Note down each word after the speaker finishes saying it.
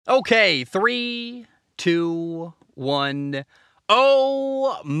Okay, 3, 2, 1.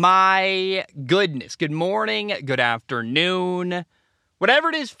 Oh my goodness. Good morning, good afternoon. Whatever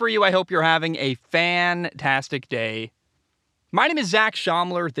it is for you, I hope you're having a fantastic day. My name is Zach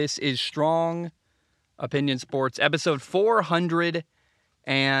Schaumler. This is Strong Opinion Sports, episode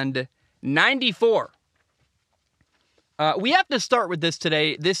 494. We have to start with this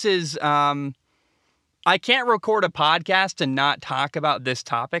today. This is, I can't record a podcast and not talk about this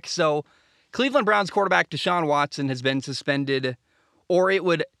topic. So, Cleveland Browns quarterback Deshaun Watson has been suspended, or it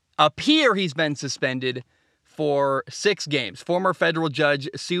would appear he's been suspended for 6 games. Former federal judge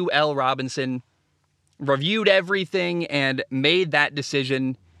Sue L. Robinson reviewed everything and made that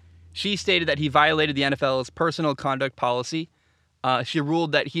decision. She stated that he violated the NFL's personal conduct policy. She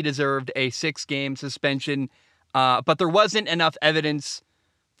ruled that he deserved a 6-game suspension, but there wasn't enough evidence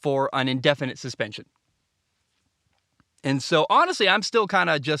for an indefinite suspension. And so, honestly, I'm still kind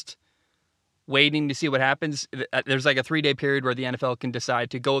of just waiting to see what happens. There's like a 3-day period where the NFL can decide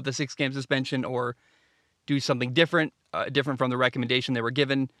to go with the 6-game suspension or do something different from the recommendation they were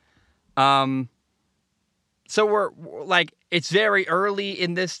given. So we're like, it's very early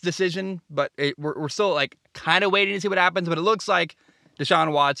in this decision, but we're still like kind of waiting to see what happens. But it looks like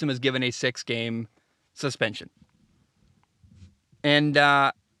Deshaun Watson was given a 6-game suspension. And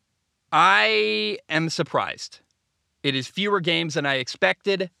I am surprised. It is fewer games than I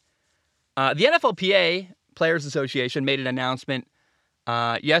expected. The NFLPA, Players Association, made an announcement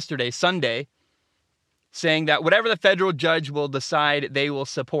yesterday, Sunday, saying that whatever the federal judge will decide, they will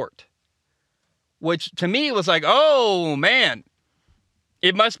support. Which, to me, was like, oh, man,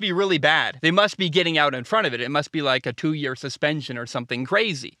 it must be really bad. They must be getting out in front of it. It must be like a 2-year suspension or something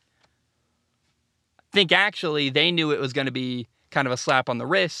crazy. I think, actually, they knew it was going to be kind of a slap on the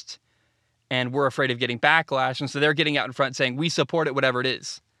wrist, and we're afraid of getting backlash, and so they're getting out in front saying, we support it, whatever it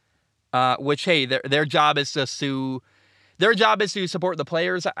is. Which, hey, their job is to sue. Their job is to support the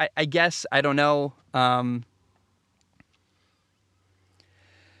players, I guess. I don't know.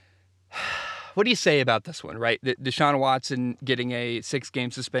 What do you say about this one, right? Deshaun Watson getting a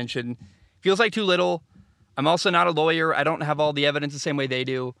 6-game suspension feels like too little. I'm also not a lawyer. I don't have all the evidence the same way they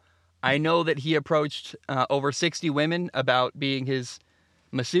do. I know that he approached over 60 women about being his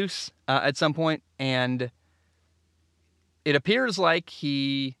masseuse at some point, and it appears like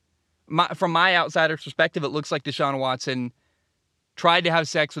from my outsider's perspective, it looks like Deshaun Watson tried to have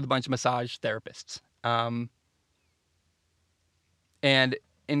sex with a bunch of massage therapists. And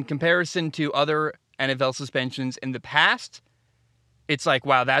in comparison to other NFL suspensions in the past, it's like,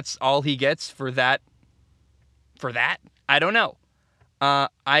 wow, that's all he gets for that. I don't know. All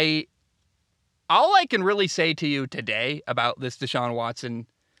I can really say to you today about this Deshaun Watson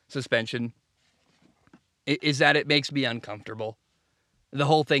suspension is that it makes me uncomfortable. The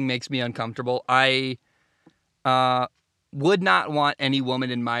whole thing makes me uncomfortable. I would not want any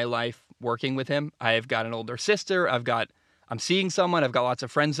woman in my life working with him. I've got an older sister. I'm seeing someone. I've got lots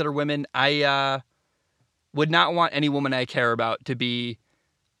of friends that are women. I would not want any woman I care about to be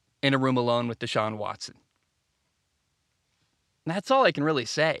in a room alone with Deshaun Watson. That's all I can really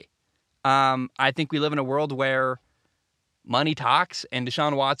say. I think we live in a world where money talks, and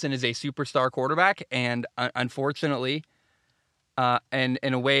Deshaun Watson is a superstar quarterback, and unfortunately, and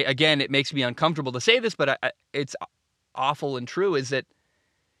in a way, again, it makes me uncomfortable to say this, but it's awful and true, is that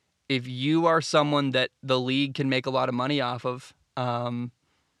if you are someone that the league can make a lot of money off of, the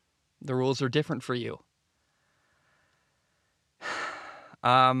rules are different for you.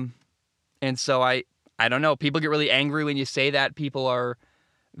 And so I don't know. People get really angry when you say that. People are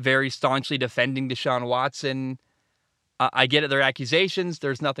very staunchly defending Deshaun Watson. I get it. They're accusations.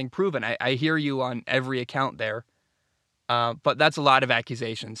 There's nothing proven. I hear you on every account there. But that's a lot of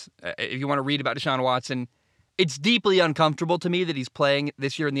accusations. If you want to read about Deshaun Watson, it's deeply uncomfortable to me that he's playing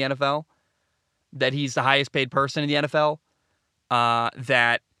this year in the NFL, that he's the highest paid person in the NFL,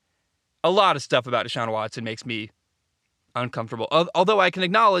 that a lot of stuff about Deshaun Watson makes me uncomfortable. Although I can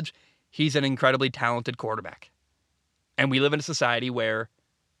acknowledge he's an incredibly talented quarterback. And we live in a society where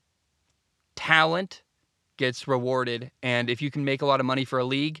talent gets rewarded, and if you can make a lot of money for a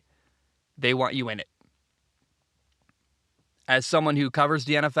league, they want you in it. As someone who covers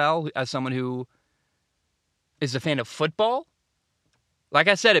the NFL, as someone who is a fan of football, like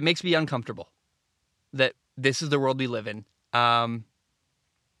I said, it makes me uncomfortable that this is the world we live in.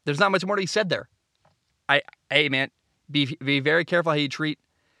 There's not much more to be said there. Hey man, be very careful how you treat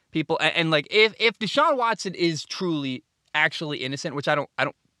people. And like, if Deshaun Watson is truly actually innocent, which I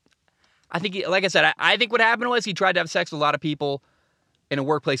think, like I said, I think what happened was he tried to have sex with a lot of people in a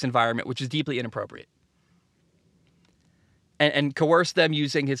workplace environment, which is deeply inappropriate. and coerce them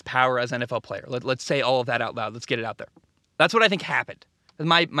using his power as an NFL player. Let's say all of that out loud. Let's get it out there. That's what I think happened.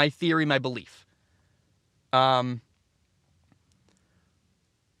 My theory, my belief. And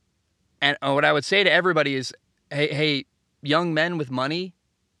what I would say to everybody is, hey, young men with money,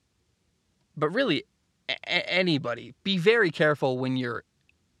 but really anybody, be very careful when you're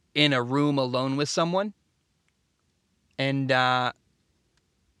in a room alone with someone. And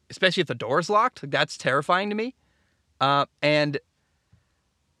especially if the door's locked, that's terrifying to me. And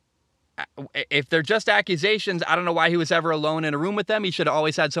if they're just accusations, I don't know why he was ever alone in a room with them. He should have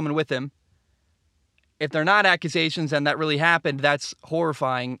always had someone with him. If they're not accusations and that really happened, that's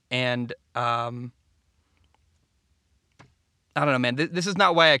horrifying. And I don't know, man. This is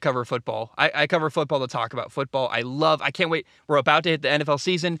not why I cover football. I cover football to talk about football. I can't wait. We're about to hit the NFL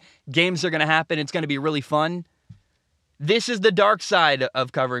season. Games are going to happen. It's going to be really fun. This is the dark side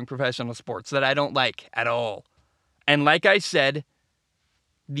of covering professional sports that I don't like at all. And like I said,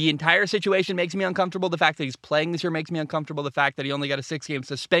 the entire situation makes me uncomfortable. The fact that he's playing this year makes me uncomfortable. The fact that he only got a 6-game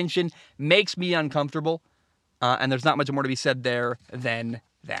suspension makes me uncomfortable. And there's not much more to be said there than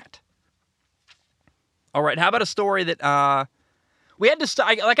that. All right, how about a story that we had to...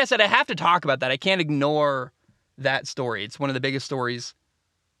 like I said, I have to talk about that. I can't ignore that story. It's one of the biggest stories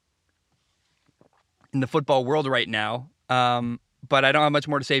in the football world right now. But I don't have much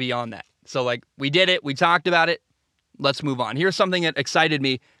more to say beyond that. So, we did it. We talked about it. Let's move on. Here's something that excited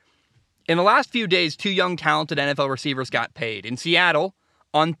me. In the last few days, 2 young, talented NFL receivers got paid. In Seattle,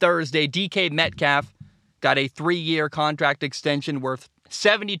 on Thursday, DK Metcalf got a 3-year contract extension worth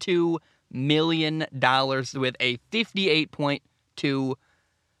 $72 million with a $58.2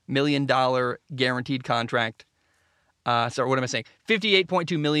 million guaranteed contract. Sorry, what am I saying?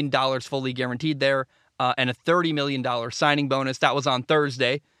 $58.2 million fully guaranteed there, and a $30 million signing bonus. That was on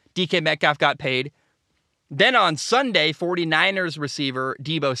Thursday. DK Metcalf got paid. Then on Sunday, 49ers receiver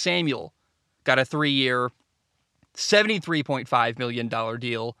Deebo Samuel got a 3-year, $73.5 million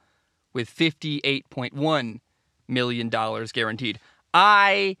deal with $58.1 million guaranteed.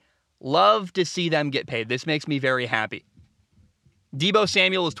 I love to see them get paid. This makes me very happy. Deebo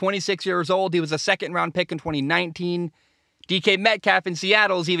Samuel is 26 years old. He was a second-round pick in 2019. DK Metcalf in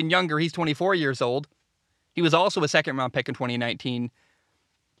Seattle is even younger. He's 24 years old. He was also a second-round pick in 2019.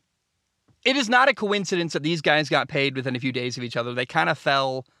 It is not a coincidence that these guys got paid within a few days of each other. They kind of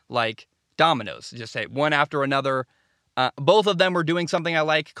fell like dominoes, just say one after another. Both of them were doing something I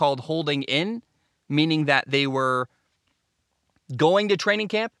like called holding in, meaning that they were going to training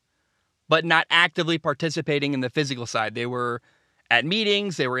camp, but not actively participating in the physical side. They were at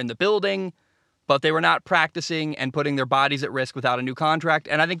meetings, they were in the building, but they were not practicing and putting their bodies at risk without a new contract.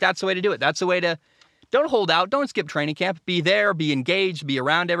 And I think that's the way to do it. That's the way to, don't hold out, don't skip training camp. Be there, be engaged, be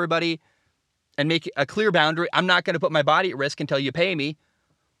around everybody, and make a clear boundary. I'm not going to put my body at risk until you pay me,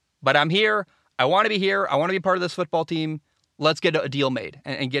 but I'm here. I want to be here. I want to be part of this football team. Let's get a deal made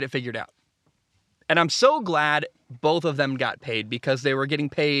and get it figured out. And I'm so glad both of them got paid because they were getting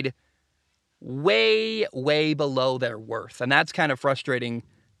paid way, way below their worth. And that's kind of frustrating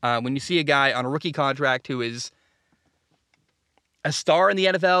when you see a guy on a rookie contract who is a star in the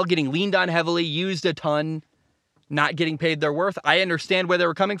NFL, getting leaned on heavily, used a ton, not getting paid their worth. I understand where they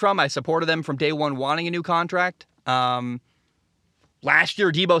were coming from. I supported them from day one wanting a new contract. Last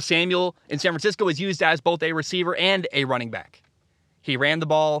year, Deebo Samuel in San Francisco was used as both a receiver and a running back. He ran the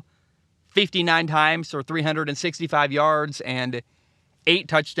ball 59 times for 365 yards and 8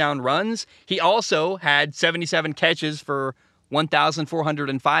 touchdown runs. He also had 77 catches for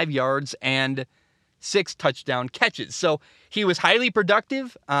 1,405 yards and 6 touchdown catches. So he was highly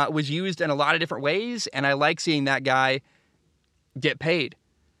productive, was used in a lot of different ways, and I like seeing that guy get paid.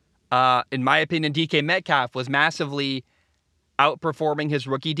 In my opinion, DK Metcalf was massively outperforming his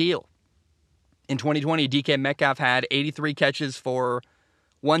rookie deal. In 2020, DK Metcalf had 83 catches for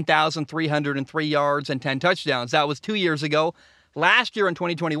 1,303 yards and 10 touchdowns. That was 2 years ago. Last year in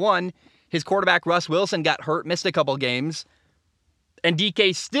 2021, his quarterback Russ Wilson got hurt, missed a couple games, and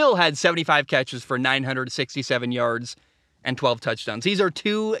DK still had 75 catches for 967 yards and 12 touchdowns. These are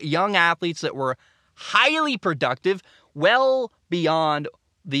 2 young athletes that were highly productive, well beyond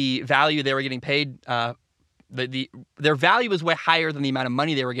the value they were getting paid. Their value was way higher than the amount of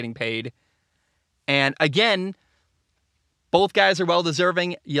money they were getting paid. And again, both guys are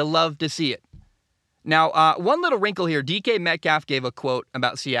well-deserving. You love to see it. Now, one little wrinkle here. DK Metcalf gave a quote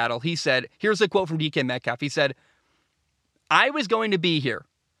about Seattle. He said, here's a quote from DK Metcalf. He said, "I was going to be here.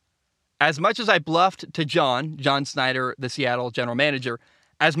 As much as I bluffed to John Snyder, the Seattle general manager,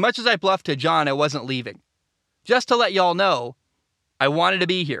 as much as I bluffed to John, I wasn't leaving. Just to let y'all know, I wanted to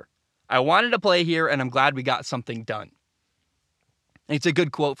be here. I wanted to play here, and I'm glad we got something done." And it's a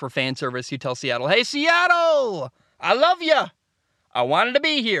good quote for fan service. You tell Seattle, hey, Seattle, I love you. I wanted to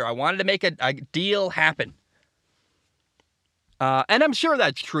be here. I wanted to make a deal happen. And I'm sure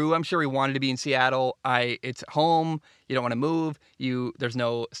that's true. I'm sure he wanted to be in Seattle. It's home. You don't want to move. There's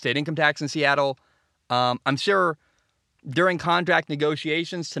no state income tax in Seattle. I'm sure during contract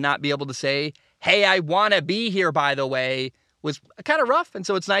negotiations to not be able to say, hey, I want to be here, by the way, was kind of rough. And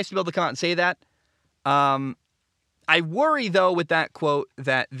so it's nice to be able to come out and say that. I worry, though, with that quote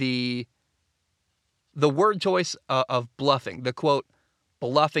that the word choice of bluffing, the quote,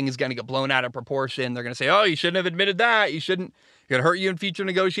 bluffing is going to get blown out of proportion. They're going to say, oh, you shouldn't have admitted that. It's going to hurt you in future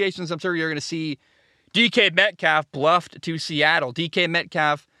negotiations. I'm sure you're going to see DK Metcalf bluffed to Seattle. DK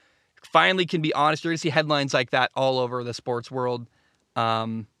Metcalf finally can be honest. You're going to see headlines like that all over the sports world,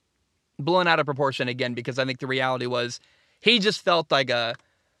 blown out of proportion again, because I think the reality was he just felt like a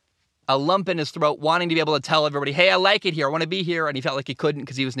lump in his throat, wanting to be able to tell everybody, hey, I like it here. I want to be here. And he felt like he couldn't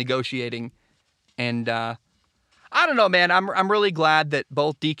because he was negotiating. And I don't know, man. I'm really glad that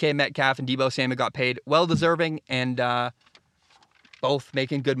both DK Metcalf and Deebo Samuel got paid, well-deserving, and both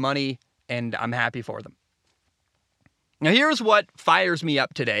making good money, and I'm happy for them. Now, here's what fires me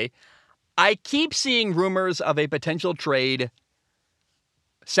up today. I keep seeing rumors of a potential trade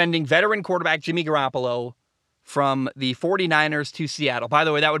sending veteran quarterback Jimmy Garoppolo from the 49ers to Seattle. By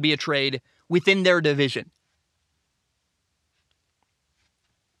the way, that would be a trade within their division.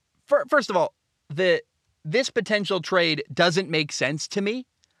 First of all, this potential trade doesn't make sense to me.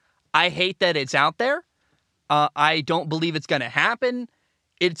 I hate that it's out there. I don't believe it's going to happen.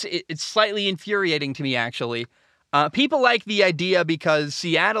 It's slightly infuriating to me, actually. People like the idea because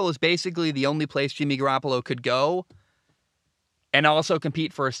Seattle is basically the only place Jimmy Garoppolo could go and also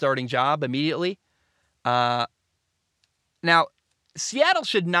compete for a starting job immediately. Now, Seattle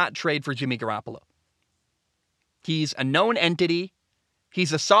should not trade for Jimmy Garoppolo. He's a known entity.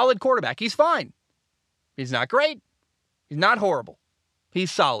 He's a solid quarterback. He's fine. He's not great. He's not horrible.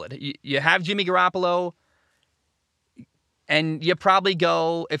 He's solid. You have Jimmy Garoppolo, and you probably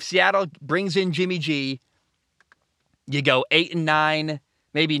go, if Seattle brings in Jimmy G, you go 8-9,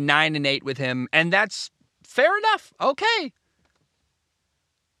 maybe 9-8 with him, and that's fair enough. Okay.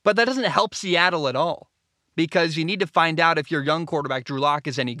 But that doesn't help Seattle at all, because you need to find out if your young quarterback, Drew Lock,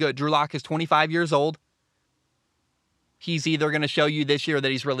 is any good. Drew Lock is 25 years old. He's either going to show you this year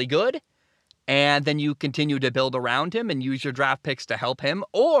that he's really good, and then you continue to build around him and use your draft picks to help him.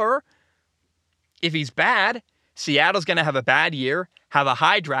 Or, if he's bad, Seattle's going to have a bad year, have a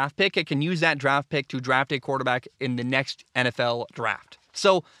high draft pick. It can use that draft pick to draft a quarterback in the next NFL draft.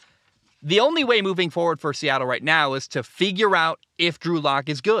 So, the only way moving forward for Seattle right now is to figure out if Drew Lock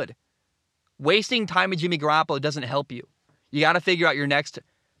is good. Wasting time with Jimmy Garoppolo doesn't help you. You got to figure out your next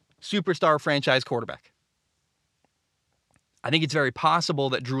superstar franchise quarterback. I think it's very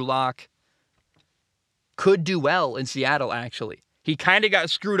possible that Drew Lock could do well in Seattle, actually. He kind of got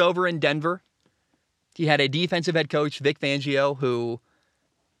screwed over in Denver. He had a defensive head coach, Vic Fangio, who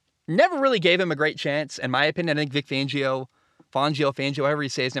never really gave him a great chance. In my opinion, I think Vic Fangio, however you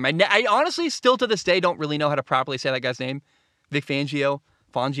say his name. I honestly, still to this day, don't really know how to properly say that guy's name. Vic Fangio,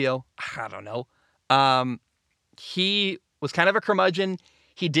 I don't know. He was kind of a curmudgeon.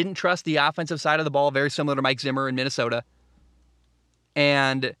 He didn't trust the offensive side of the ball, very similar to Mike Zimmer in Minnesota.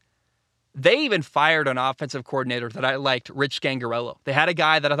 And they even fired an offensive coordinator that I liked, Rich Scangarello. They had a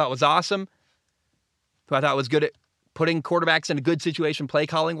guy that I thought was awesome, who I thought was good at putting quarterbacks in a good situation play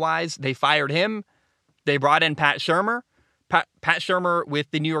calling wise. They fired him. They brought in Pat Shurmur. Pat Shurmur with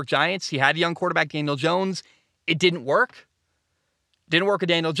the New York Giants. He had a young quarterback, Daniel Jones. It didn't work. Didn't work with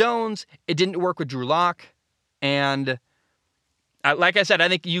Daniel Jones. It didn't work with Drew Lock. And like I said, I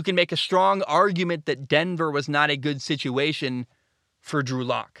think you can make a strong argument that Denver was not a good situation for Drew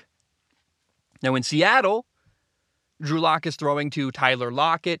Lock. Now in Seattle, Drew Lock is throwing to Tyler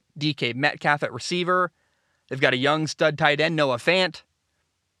Lockett, DK Metcalf at receiver. They've got a young stud tight end, Noah Fant.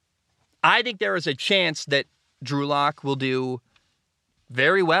 I think there is a chance that Drew Lock will do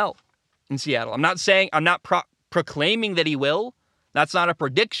very well in Seattle. I'm not proclaiming that he will. That's not a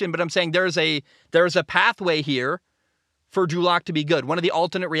prediction, but I'm saying there's a pathway here for Drew Lock to be good. One of the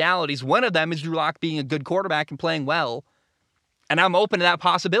alternate realities, one of them is Drew Lock being a good quarterback and playing well. And I'm open to that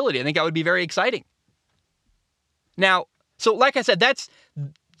possibility. I think that would be very exciting. Now, so like I said, that's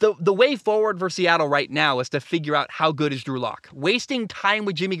the way forward for Seattle right now is to figure out how good is Drew Lock. Wasting time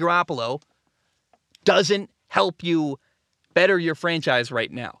with Jimmy Garoppolo doesn't help you better your franchise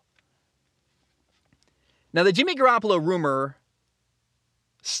right now. Now, the Jimmy Garoppolo rumor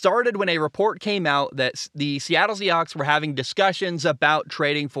started when a report came out that the Seattle Seahawks were having discussions about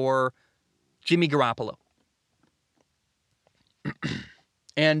trading for Jimmy Garoppolo.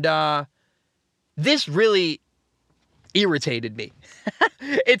 And this really irritated me.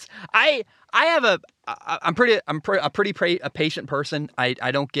 I'm a pretty patient person.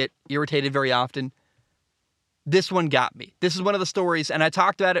 I don't get irritated very often. This one got me. This is one of the stories, and I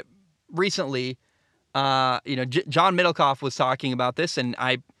talked about it recently. John Middlecoff was talking about this, and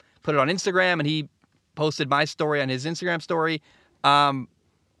I put it on Instagram, and he posted my story on his Instagram story.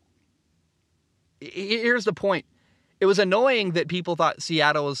 Here's the point. It was annoying that people thought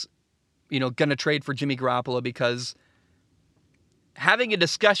Seattle was, going to trade for Jimmy Garoppolo, because having a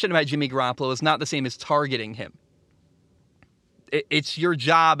discussion about Jimmy Garoppolo is not the same as targeting him. It's your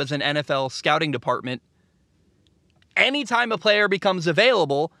job as an NFL scouting department. Anytime a player becomes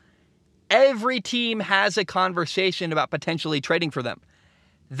available, every team has a conversation about potentially trading for them.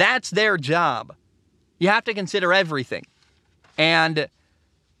 That's their job. You have to consider everything. And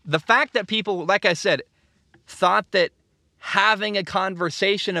the fact that people, like I said, thought that having a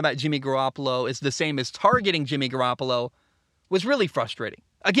conversation about Jimmy Garoppolo is the same as targeting Jimmy Garoppolo was really frustrating.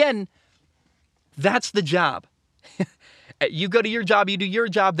 Again, that's the job. You go to your job, you do your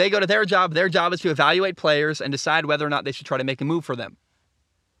job, they go to their job. Their job is to evaluate players and decide whether or not they should try to make a move for them.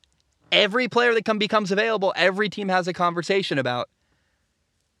 Every player that becomes available, every team has a conversation about.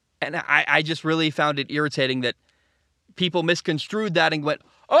 And I just really found it irritating that people misconstrued that and went,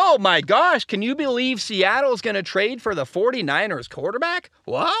 oh my gosh, can you believe Seattle's going to trade for the 49ers quarterback?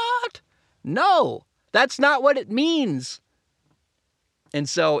 What? No, that's not what it means. And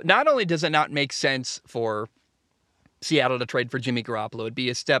so not only does it not make sense for Seattle to trade for Jimmy Garoppolo, it'd be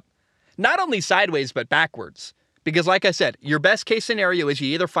a step not only sideways, but backwards. Because like I said, your best case scenario is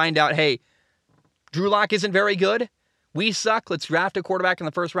you either find out, hey, Drew Lock isn't very good, we suck, let's draft a quarterback in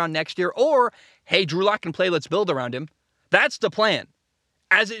the first round next year, or, hey, Drew Lock can play, let's build around him. That's the plan,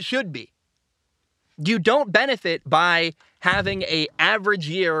 as it should be. You don't benefit by having an average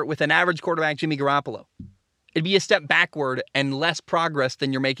year with an average quarterback, Jimmy Garoppolo. It'd be a step backward and less progress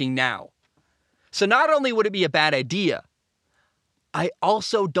than you're making now. So not only would it be a bad idea, I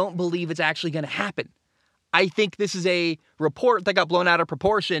also don't believe it's actually going to happen. I think this is a report that got blown out of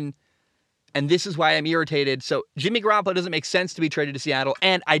proportion, and this is why I'm irritated. So Jimmy Garoppolo doesn't make sense to be traded to Seattle,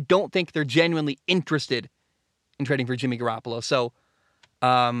 and I don't think they're genuinely interested in trading for Jimmy Garoppolo. So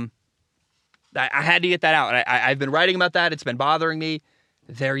I had to get that out. I've been writing about that. It's been bothering me.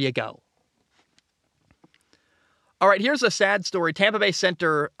 There you go. All right, here's a sad story. Tampa Bay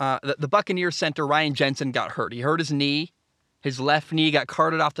center, the Buccaneers center, Ryan Jensen, got hurt. He hurt his knee. His left knee got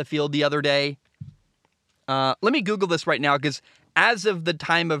carted off the field the other day. Let me Google this right now, because as of the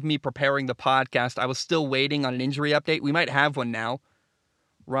time of me preparing the podcast, I was still waiting on an injury update. We might have one now.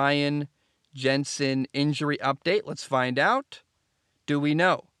 Ryan Jensen injury update. Let's find out. Do we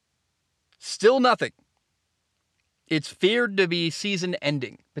know? Still nothing. It's feared to be season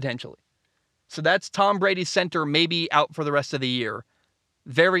ending, potentially. So that's Tom Brady's center, maybe out for the rest of the year,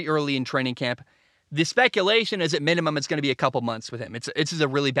 very early in training camp. The speculation is at minimum it's going to be a couple months with him. It's a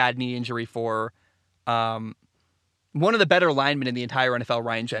really bad knee injury for one of the better linemen in the entire NFL,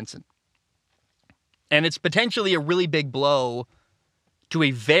 Ryan Jensen. And it's potentially a really big blow to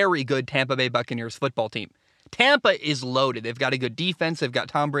a very good Tampa Bay Buccaneers football team. Tampa is loaded. They've got a good defense. They've got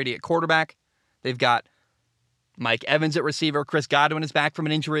Tom Brady at quarterback. They've got Mike Evans at receiver. Chris Godwin is back from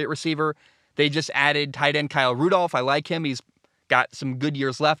an injury at receiver. They just added tight end Kyle Rudolph. I like him. He's got some good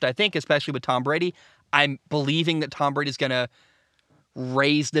years left, I think, especially with Tom Brady. I'm believing that Tom Brady's going to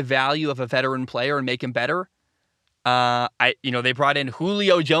raise the value of a veteran player and make him better. They brought in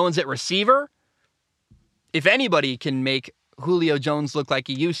Julio Jones at receiver. If anybody can make Julio Jones look like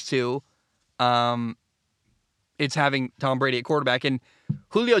he used to, it's having Tom Brady at quarterback. And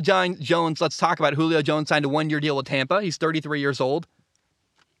Julio Jones, let's talk about it. Julio Jones signed a one-year deal with Tampa. He's 33 years old.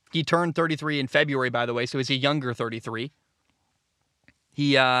 He turned 33 in February, by the way, so he's a younger 33.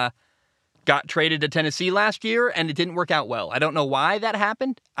 He got traded to Tennessee last year, and it didn't work out well. I don't know why that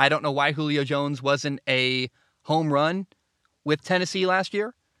happened. I don't know why Julio Jones wasn't a home run with Tennessee last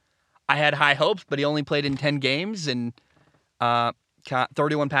year. I had high hopes, but he only played in 10 games and caught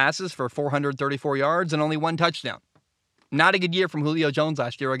 31 passes for 434 yards and only one touchdown. Not a good year from Julio Jones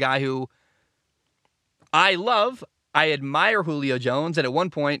last year, a guy who I love. I admire Julio Jones, and at one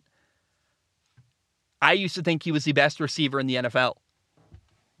point, I used to think he was the best receiver in the NFL.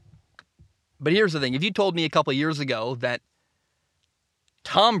 But here's the thing. If you told me a couple years ago that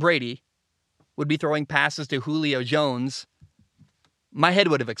Tom Brady would be throwing passes to Julio Jones, my head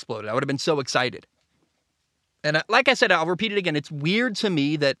would have exploded. I would have been so excited. And like I said, I'll repeat it again. It's weird to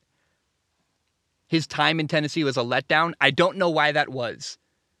me that his time in Tennessee was a letdown. I don't know why that was.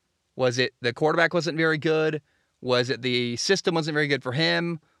 Was it the quarterback wasn't very good? Was it the system wasn't very good for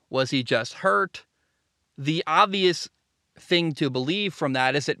him? Was he just hurt? The obvious thing to believe from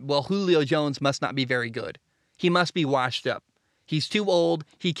that is that, well, Julio Jones must not be very good. He must be washed up. He's too old.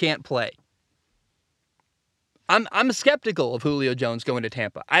 He can't play. I'm skeptical of Julio Jones going to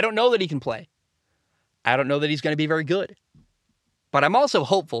Tampa. I don't know that he can play. I don't know that he's going to be very good. But I'm also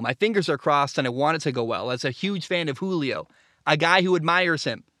hopeful. My fingers are crossed and I want it to go well. As a huge fan of Julio, a guy who admires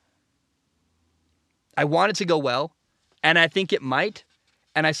him, I want it to go well, and I think it might.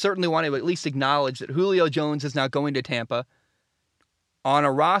 And I certainly want to at least acknowledge that Julio Jones is now going to Tampa on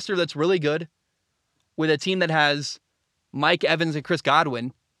a roster that's really good, with a team that has Mike Evans and Chris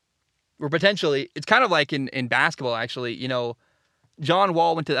Godwin, or potentially, it's kind of like in basketball, actually. You know, John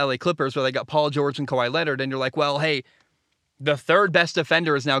Wall went to the LA Clippers where they got Paul George and Kawhi Leonard, and you're like, well, hey, the third best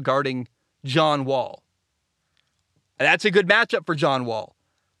defender is now guarding John Wall. And that's a good matchup for John Wall.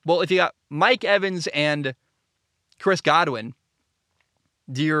 Well, if you got Mike Evans and Chris Godwin,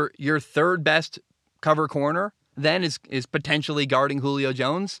 your third best cover corner then is potentially guarding Julio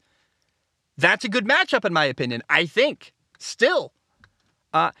Jones. That's a good matchup in my opinion. I think still,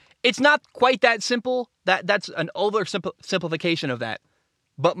 it's not quite that simple. That's an oversimplification of that.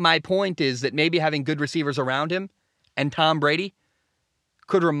 But my point is that maybe having good receivers around him and Tom Brady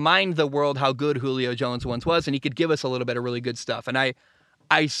could remind the world how good Julio Jones once was, and he could give us a little bit of really good stuff. And I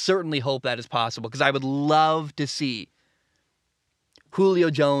certainly hope that is possible, because I would love to see Julio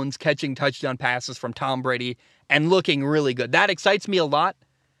Jones catching touchdown passes from Tom Brady and looking really good. That excites me a lot,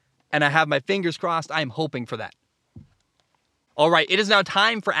 and I have my fingers crossed. I'm hoping for that. All right, it is now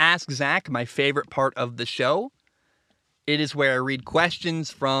time for Ask Zach, my favorite part of the show. It is where I read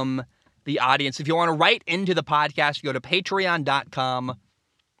questions from the audience. If you want to write into the podcast, you go to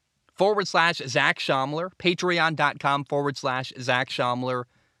patreon.com/Zach Schaumler, patreon.com/Zach Schaumler.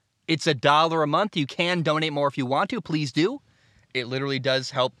 It's $1 a month. You can donate more if you want to. Please do. It literally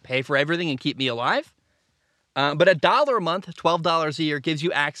does help pay for everything and keep me alive. But $1 a month, $12 a year, gives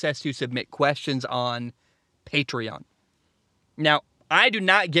you access to submit questions on Patreon. Now, I do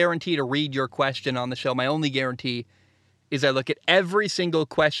not guarantee to read your question on the show. My only guarantee is I look at every single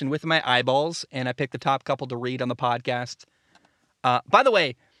question with my eyeballs, and I pick the top couple to read on the podcast. By the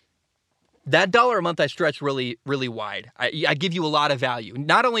way, that $1 a month I stretch really, really wide. I give you a lot of value.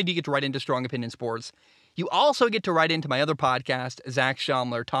 Not only do you get to write into Strong Opinion Sports, you also get to write into my other podcast, Zach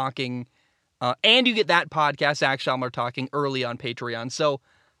Schaumler Talking, and you get that podcast, Zach Schaumler Talking, early on Patreon. So,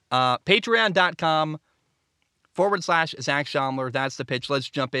 patreon.com/Zach Schaumler. That's the pitch. Let's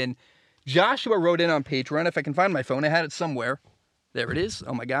jump in. Joshua wrote in on Patreon. If I can find my phone, I had it somewhere. There it is.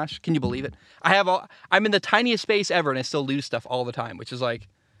 Oh my gosh. Can you believe it? I'm in the tiniest space ever, and I still lose stuff all the time, which is like,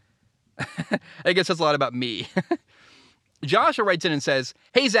 I guess that's a lot about me. Joshua writes in and says,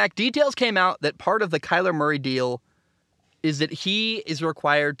 hey, Zach, details came out that part of the Kyler Murray deal is that he is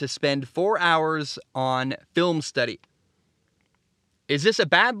required to spend 4 hours on film study. Is this a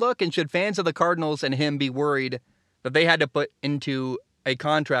bad look, and should fans of the Cardinals and him be worried that they had to put into a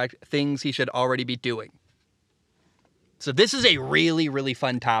contract things he should already be doing? So this is a really, really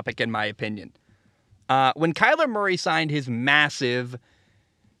fun topic in my opinion. When Kyler Murray signed his massive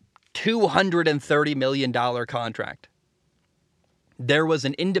 $230 million contract, there was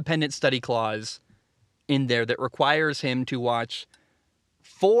an independent study clause in there that requires him to watch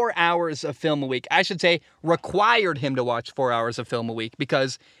 4 hours of film a week. I should say required him to watch 4 hours of film a week,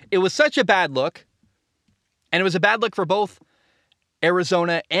 because it was such a bad look. And it was a bad look for both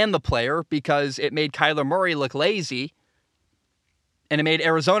Arizona and the player, because it made Kyler Murray look lazy, and it made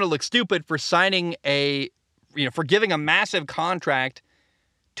Arizona look stupid for signing for giving a massive contract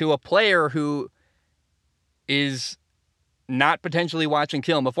to a player who is not potentially watching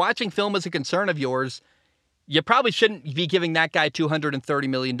film. If watching film is a concern of yours, you probably shouldn't be giving that guy $230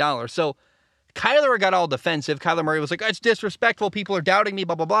 million. So Kyler got all defensive. Kyler Murray was like, oh, it's disrespectful. People are doubting me,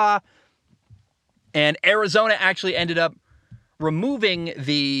 blah, blah, blah. And Arizona actually ended up removing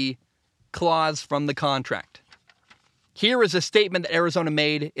the clause from the contract. Here is a statement that Arizona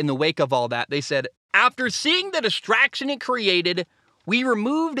made in the wake of all that. They said, after seeing the distraction it created, we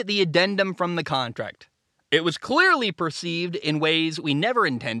removed the addendum from the contract. It was clearly perceived in ways we never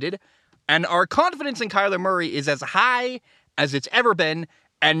intended, and our confidence in Kyler Murray is as high as it's ever been,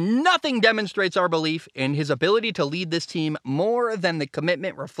 and nothing demonstrates our belief in his ability to lead this team more than the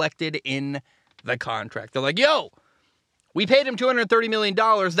commitment reflected in the contract. They're like, yo, we paid him $230 million.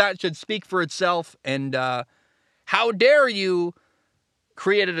 That should speak for itself. And how dare you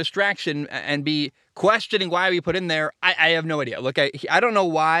create a distraction and be questioning why we put in there? I have no idea. Look, I don't know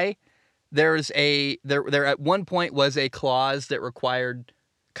why there at one point was a clause that required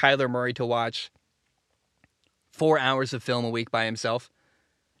Kyler Murray to watch 4 hours of film a week by himself.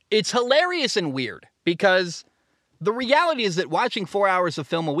 It's hilarious and weird because the reality is that watching 4 hours of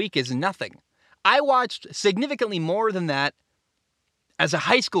film a week is nothing. I watched significantly more than that as a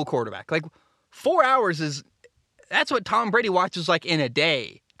high school quarterback. Like 4 hours that's what Tom Brady watches like in a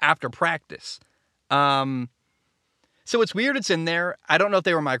day after practice. So it's weird it's in there. I don't know if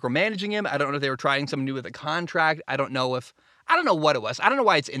they were micromanaging him. I don't know if they were trying something new with a contract. I don't know what it was. I don't know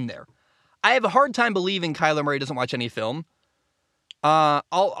why it's in there. I have a hard time believing Kyler Murray doesn't watch any film.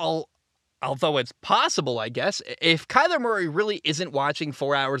 Although it's possible, I guess, if Kyler Murray really isn't watching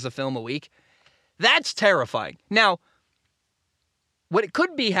 4 hours of film a week, that's terrifying. Now, what it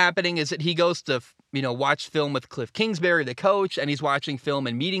could be happening is that he goes to, watch film with Cliff Kingsbury, the coach, and he's watching film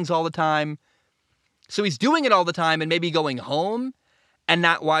in meetings all the time. So he's doing it all the time and maybe going home and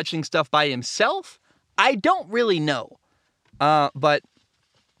not watching stuff by himself. I don't really know. But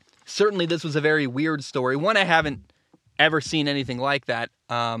certainly this was a very weird story. One, I haven't ever seen anything like that.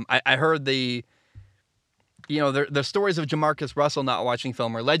 I heard the stories of Jamarcus Russell not watching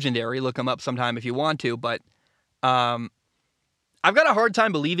film are legendary. Look them up sometime if you want to. But I've got a hard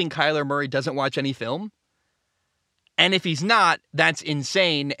time believing Kyler Murray doesn't watch any film. And if he's not, that's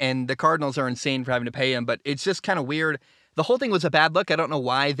insane. And the Cardinals are insane for having to pay him. But it's just kind of weird. The whole thing was a bad look. I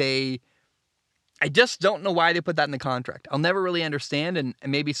just don't know why they put that in the contract. I'll never really understand. And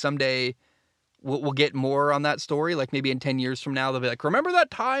maybe someday we'll get more on that story. Like maybe in 10 years from now, they'll be like, remember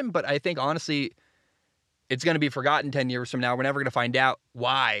that time? But I think honestly, it's going to be forgotten 10 years from now. We're never going to find out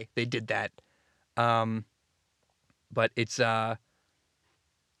why they did that. But it's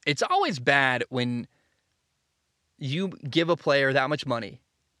always bad when you give a player that much money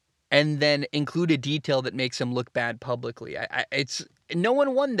and then include a detail that makes him look bad publicly. It's no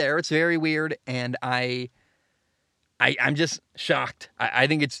one won there. It's very weird, and I'm just shocked. I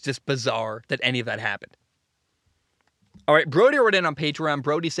think it's just bizarre that any of that happened. All right, Brody wrote in on Patreon.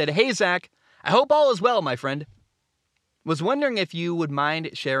 Brody said, "Hey, Zach, I hope all is well, my friend. Was wondering if you would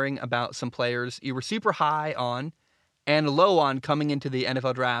mind sharing about some players you were super high on and low on coming into the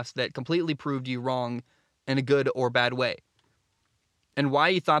NFL drafts that completely proved you wrong in a good or bad way, and why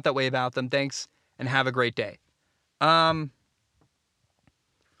you thought that way about them. Thanks, and have a great day." I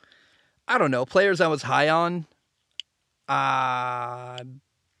don't know. Players I was high on. I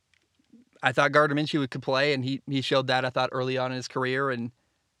thought Gardner Minshew could play, and he showed that, I thought, early on in his career. And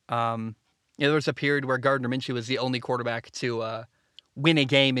there was a period where Gardner Minshew was the only quarterback to win a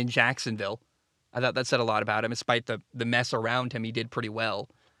game in Jacksonville. I thought that said a lot about him. Despite the mess around him, he did pretty well.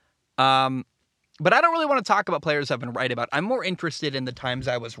 But I don't really want to talk about players I've been right about. I'm more interested in the times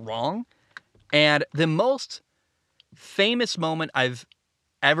I was wrong. And the most famous moment I've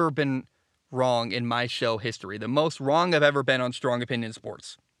ever been wrong in my show history, the most wrong I've ever been on Strong Opinion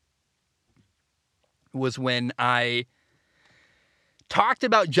Sports, was when I talked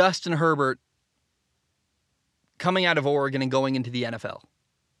about Justin Herbert coming out of Oregon and going into the NFL.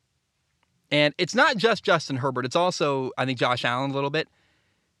 And it's not just Justin Herbert. It's also, I think, Josh Allen a little bit.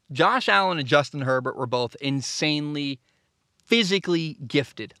 Josh Allen and Justin Herbert were both insanely physically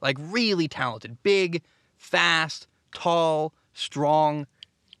gifted, like really talented, big, fast, tall, strong,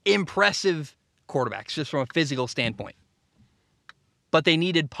 impressive quarterbacks, just from a physical standpoint. But they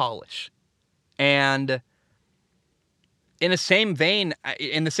needed polish. And in the same vein,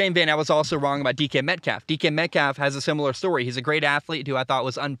 I was also wrong about DK Metcalf. DK Metcalf has a similar story. He's a great athlete who I thought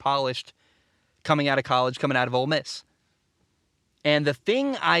was unpolished coming out of college, coming out of Ole Miss. And the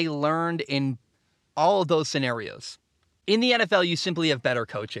thing I learned in all of those scenarios, in the NFL, you simply have better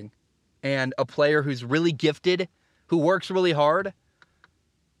coaching. And a player who's really gifted, who works really hard,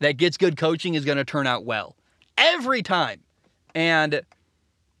 that gets good coaching is going to turn out well. Every time. And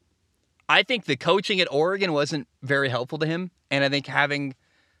I think the coaching at Oregon wasn't very helpful to him. And I think having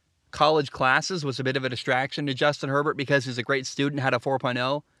college classes was a bit of a distraction to Justin Herbert because he's a great student, had a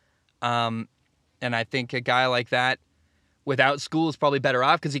 4.0. And I think a guy like that without school is probably better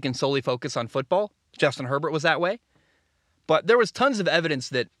off because he can solely focus on football. Justin Herbert was that way. But there was tons of evidence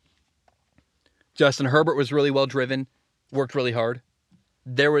that Justin Herbert was really well driven, worked really hard.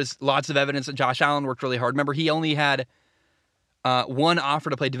 There was lots of evidence that Josh Allen worked really hard. Remember, he only had one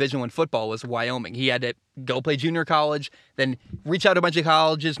offer to play Division I football, was Wyoming. He had to go play junior college, then reach out to a bunch of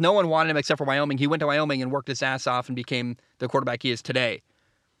colleges. No one wanted him except for Wyoming. He went to Wyoming and worked his ass off and became the quarterback he is today.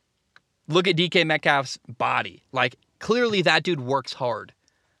 Look at DK Metcalf's body. Like, clearly that dude works hard.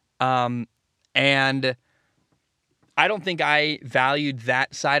 And I don't think I valued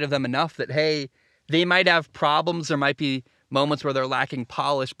that side of them enough that, hey, they might have problems. There might be moments where they're lacking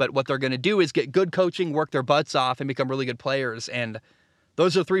polish, but what they're going to do is get good coaching, work their butts off, and become really good players. And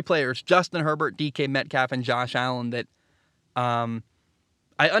Those are three players, Justin Herbert, DK Metcalf, and Josh Allen, that I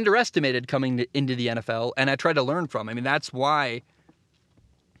underestimated coming into the NFL, and I tried to learn from. I mean, that's why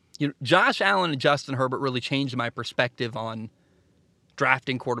Josh Allen and Justin Herbert really changed my perspective on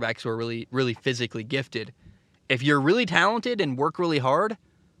drafting quarterbacks who are really, really physically gifted. If you're really talented and work really hard,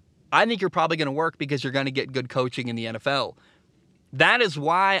 I think you're probably going to work because you're going to get good coaching in the NFL. That is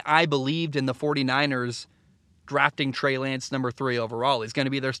why I believed in the 49ers drafting Trey Lance number 3 overall. He's going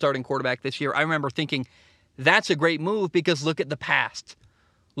to be their starting quarterback this year. I remember thinking, that's a great move because look at the past.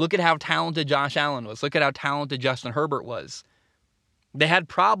 Look at how talented Josh Allen was. Look at how talented Justin Herbert was. They had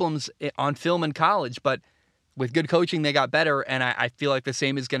problems on film in college, but with good coaching, they got better, and I feel like the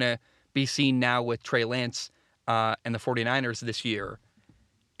same is going to be seen now with Trey Lance and the 49ers this year.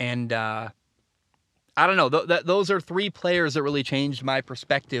 And I don't know. Those are three players that really changed my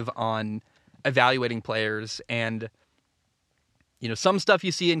perspective on evaluating players. And, some stuff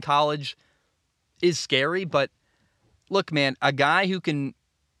you see in college is scary, but look, man, a guy who can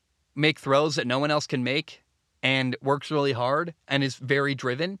make throws that no one else can make and works really hard and is very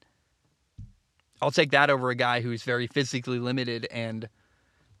driven, I'll take that over a guy who's very physically limited and,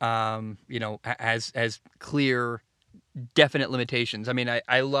 has clear, definite limitations. I mean,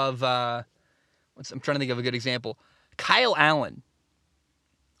 I love, I'm trying to think of a good example. Kyle Allen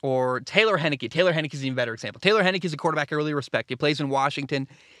or Taylor Heinicke. Taylor Heinicke is an even better example. Taylor Heinicke is a quarterback I really respect. He plays in Washington.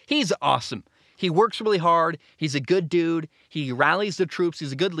 He's awesome. He works really hard. He's a good dude. He rallies the troops.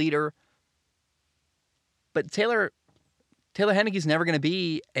 He's a good leader. But Taylor Heinicke is never going to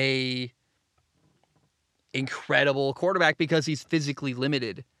be a incredible quarterback because he's physically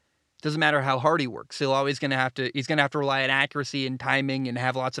limited. Doesn't matter how hard he works. He's going to have to rely on accuracy and timing and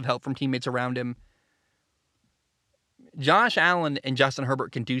have lots of help from teammates around him. Josh Allen and Justin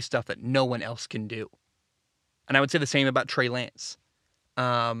Herbert can do stuff that no one else can do. And I would say the same about Trey Lance.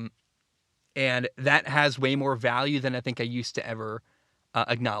 And that has way more value than I think I used to ever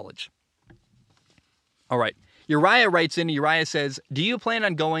acknowledge. All right. Uriah writes in, Uriah says, do you plan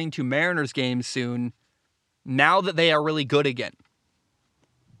on going to Mariners games soon now that they are really good again?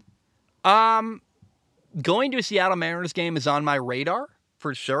 Going to a Seattle Mariners game is on my radar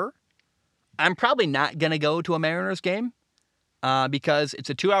for sure. I'm probably not going to go to a Mariners game because it's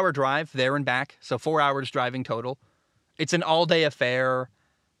a 2-hour drive there and back. So 4 hours driving total. It's an all-day affair.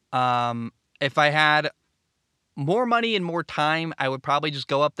 If I had more money and more time, I would probably just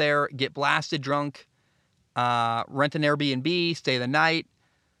go up there, get blasted drunk, rent an Airbnb, stay the night.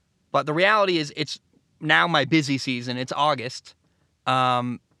 But the reality is it's now my busy season. It's August.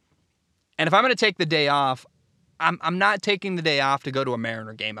 And if I'm going to take the day off, I'm not taking the day off to go to a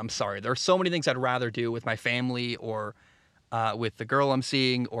Mariner game. I'm sorry. There are so many things I'd rather do with my family or with the girl I'm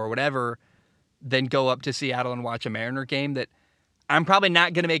seeing or whatever than go up to Seattle and watch a Mariner game that I'm probably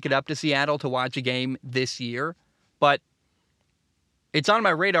not going to make it up to Seattle to watch a game this year, but it's on my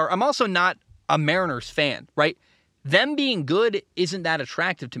radar. I'm also not a Mariners fan, right? Them being good isn't that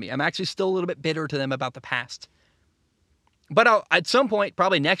attractive to me. I'm actually still a little bit bitter to them about the past. But at some point,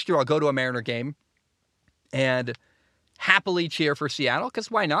 probably next year, I'll go to a Mariner game and happily cheer for Seattle, because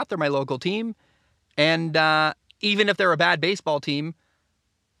why not? They're my local team. And even if they're a bad baseball team,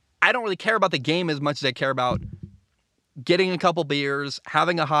 I don't really care about the game as much as I care about getting a couple beers,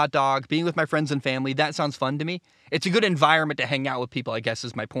 having a hot dog, being with my friends and family. That sounds fun to me. It's a good environment to hang out with people, I guess,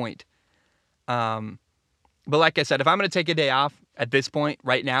 is my point. But like I said, if I'm going to take a day off at this point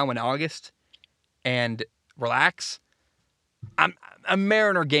right now in August and relax, a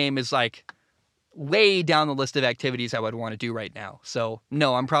Mariner game is like way down the list of activities I would want to do right now. So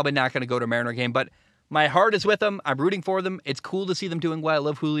no, I'm probably not going to go to a Mariner game, but my heart is with them. I'm rooting for them. It's cool to see them doing well. I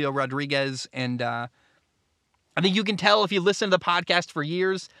love Julio Rodriguez. And I think you can tell if you listen to the podcast for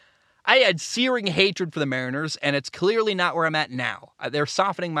years, I had searing hatred for the Mariners, and it's clearly not where I'm at now. They're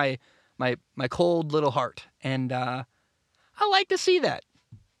softening my cold little heart. And I like to see that.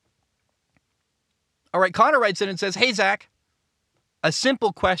 All right, Connor writes in and says, hey, Zach, a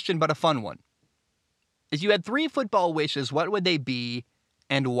simple question, but a fun one. If you had 3 football wishes, what would they be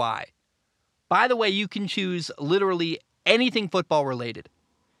and why? By the way, you can choose literally anything football related.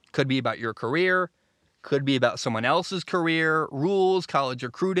 Could be about your career, could be about someone else's career, rules, college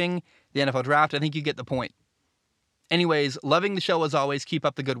recruiting, the NFL draft. I think you get the point. Anyways, loving the show as always. Keep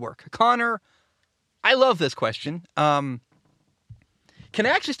up the good work. Connor, I love this question. Can I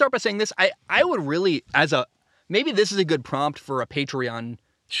actually start by saying this? I would really, maybe this is a good prompt for a Patreon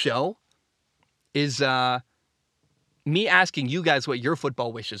show, is me asking you guys what your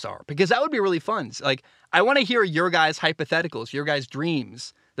football wishes are, because that would be really fun. Like, I want to hear your guys' hypotheticals, your guys'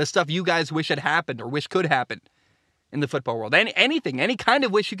 dreams, the stuff you guys wish had happened or wish could happen. in the football world. Anything, any kind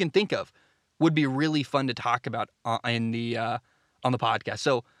of wish you can think of would be really fun to talk about on the podcast.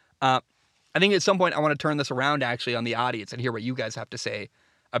 So I think at some point I want to turn this around actually on the audience and hear what you guys have to say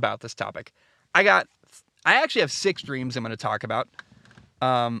about this topic. I actually have 6 dreams I'm going to talk about,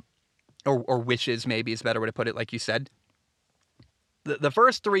 or wishes maybe is a better way to put it, like you said. The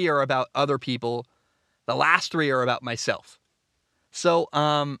first 3 are about other people. The last 3 are about myself. So,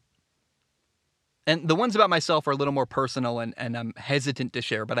 and the ones about myself are a little more personal and I'm hesitant to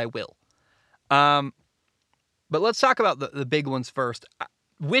share, but I will. But let's talk about the big ones first.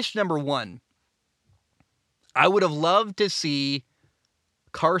 Wish number 1. I would have loved to see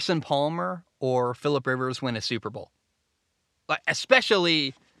Carson Palmer or Phillip Rivers win a Super Bowl. Like,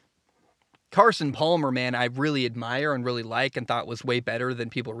 especially Carson Palmer, man, I really admire and really like and thought was way better than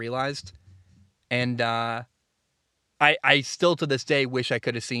people realized. And I still to this day wish I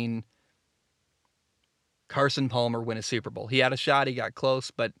could have seen Carson Palmer win a Super Bowl. He had a shot, he got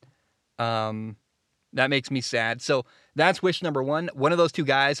close, but that makes me sad. So that's wish number 1. One of those 2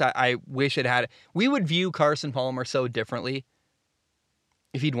 guys I wish it had. We would view Carson Palmer so differently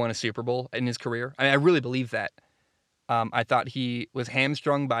if he'd won a Super Bowl in his career. I really believe that. I thought he was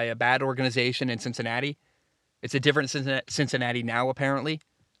hamstrung by a bad organization in Cincinnati. It's a different Cincinnati now, apparently.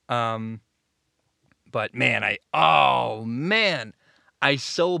 But man, I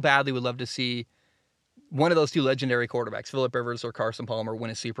so badly would love to see one of those 2 legendary quarterbacks, Phillip Rivers or Carson Palmer,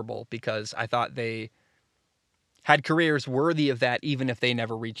 win a Super Bowl, because I thought they had careers worthy of that, even if they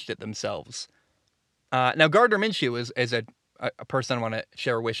never reached it themselves. Now, Gardner Minshew is a person I want to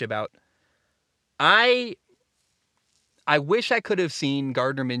share a wish about. I wish I could have seen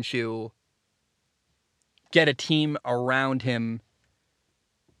Gardner Minshew get a team around him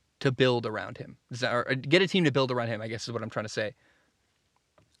to build around him. Or get a team to build around him, I guess is what I'm trying to say.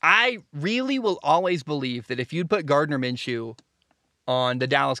 I really will always believe that if you'd put Gardner Minshew on the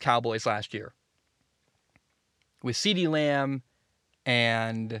Dallas Cowboys last year with CeeDee Lamb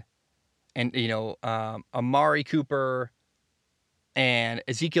and Amari Cooper and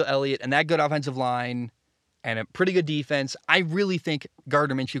Ezekiel Elliott and that good offensive line and a pretty good defense, I really think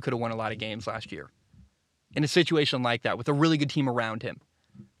Gardner Minshew could have won a lot of games last year in a situation like that with a really good team around him.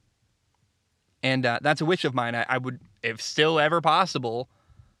 And that's a wish of mine. I would, if still ever possible,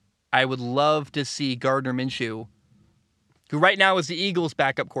 I would love to see Gardner Minshew, who right now is the Eagles'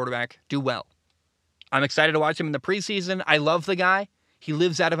 backup quarterback, do well. I'm excited to watch him in the preseason. I love the guy. He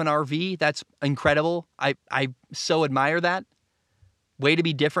lives out of an RV. That's incredible. I so admire that. Way to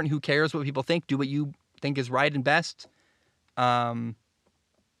be different. Who cares what people think? Do what you think is right and best. And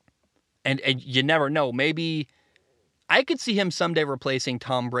you never know. Maybe I could see him someday replacing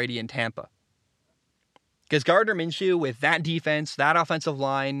Tom Brady in Tampa. Because Gardner Minshew, with that defense, that offensive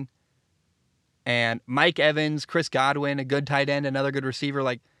line, and Mike Evans, Chris Godwin, a good tight end, another good receiver,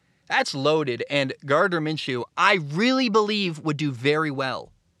 like, that's loaded. And Gardner Minshew, I really believe, would do very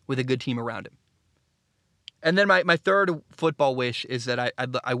well with a good team around him. And then my third football wish is that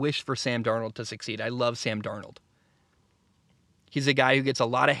I wish for Sam Darnold to succeed. I love Sam Darnold. He's a guy who gets a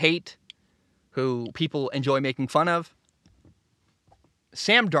lot of hate, who people enjoy making fun of.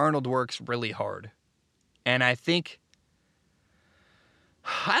 Sam Darnold works really hard. And I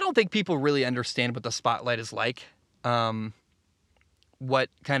don't think people really understand what the spotlight is like, what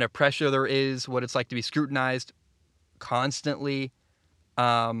kind of pressure there is, what it's like to be scrutinized constantly.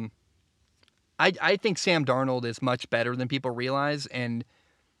 I think Sam Darnold is much better than people realize and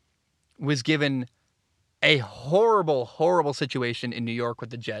was given a horrible, horrible situation in New York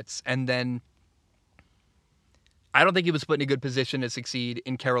with the Jets. And then I don't think he was put in a good position to succeed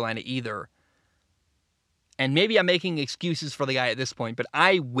in Carolina either. And maybe I'm making excuses for the guy at this point, but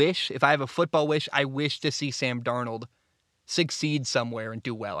I wish, if I have a football wish, I wish to see Sam Darnold succeed somewhere and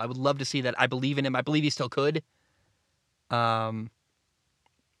do well. I would love to see that. I believe in him. I believe he still could. And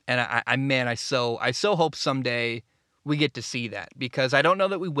I so hope someday we get to see that, because I don't know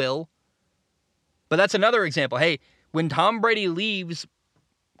that we will. But that's another example. Hey, when Tom Brady leaves,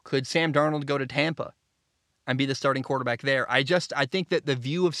 could Sam Darnold go to Tampa and be the starting quarterback there? I think that the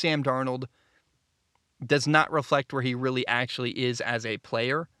view of Sam Darnold does not reflect where he really actually is as a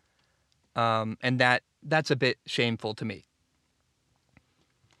player. And that's a bit shameful to me.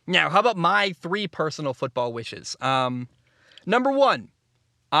 Now, how about my 3 personal football wishes? Number 1,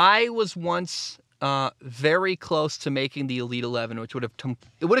 I was once very close to making the Elite 11, which would have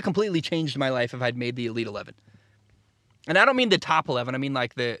completely changed my life if I'd made the Elite 11. And I don't mean the top 11. I mean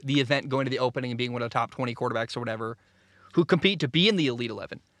like the event, going to the opening and being one of the top 20 quarterbacks or whatever who compete to be in the Elite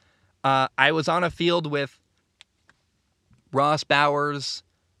 11. I was on a field with Ross Bowers,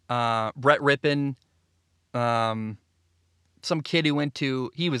 Brett Rippon, some kid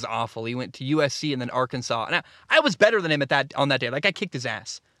he was awful. He went to USC and then Arkansas. And I was better than him on that day. Like, I kicked his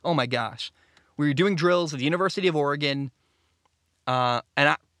ass. Oh my gosh. We were doing drills at the University of Oregon. And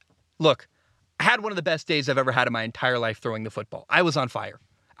I had one of the best days I've ever had in my entire life throwing the football. I was on fire.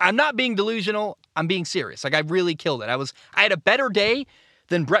 I'm not being delusional. I'm being serious. Like, I really killed it. I had a better day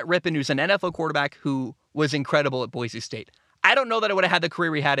than Brett Rippon, who's an NFL quarterback who was incredible at Boise State. I don't know that I would have had the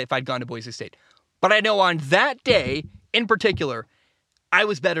career he had if I'd gone to Boise State. But I know on that day, in particular, I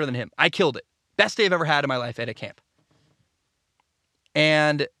was better than him. I killed it. Best day I've ever had in my life at a camp.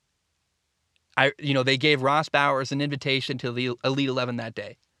 And they gave Ross Bowers an invitation to the Elite 11 that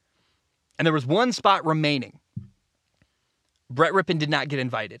day. And there was one spot remaining. Brett Rippon did not get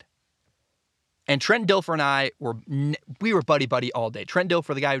invited. And Trent Dilfer and I we were buddy-buddy all day. Trent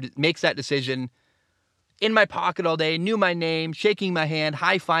Dilfer, the guy who makes that decision, in my pocket all day, knew my name, shaking my hand,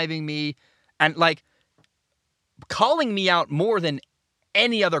 high-fiving me, and like calling me out more than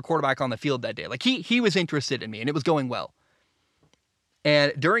any other quarterback on the field that day. Like, he was interested in me, and it was going well.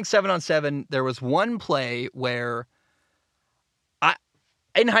 And during 7-on-7, there was one play where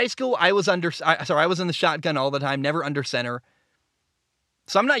in high school, I was in the shotgun all the time, never under center.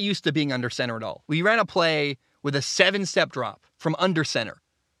 So I'm not used to being under center at all. We ran a play with a 7-step drop from under center,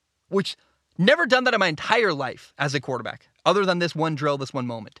 which never done that in my entire life as a quarterback, other than this one drill, this one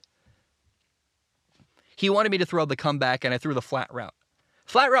moment. He wanted me to throw the comeback, and I threw the flat route.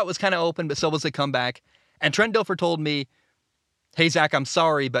 Flat route was kind of open, but so was the comeback. And Trent Dilfer told me, "Hey, Zach, I'm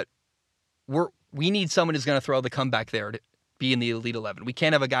sorry, but we need someone who's going to throw the comeback there to be in the Elite 11. We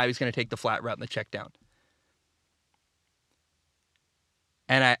can't have a guy who's going to take the flat route and the check down."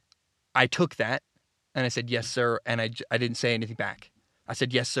 And I took that, and I said, "Yes, sir," and I didn't say anything back. I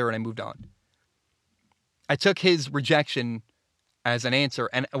said, "Yes, sir," and I moved on. I took his rejection as an answer,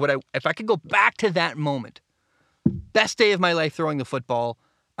 and if I could go back to that moment, best day of my life throwing the football,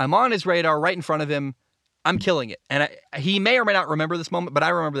 I'm on his radar, right in front of him, I'm killing it. And he may or may not remember this moment, but I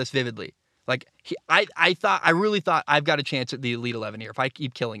remember this vividly. Like, I really thought I've got a chance at the Elite 11 here if I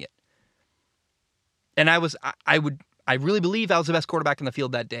keep killing it. And I really believe I was the best quarterback in the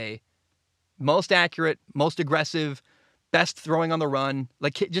field that day. Most accurate, most aggressive, best throwing on the run,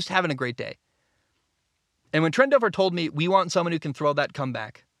 like just having a great day. And when Trent Dilfer told me, "We want someone who can throw that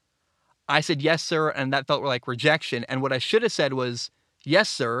comeback," I said, "Yes, sir," and that felt like rejection. And what I should have said was, "Yes,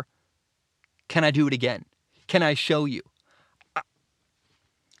 sir. Can I do it again? Can I show you?"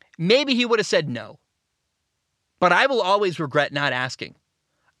 Maybe he would have said no. But I will always regret not asking.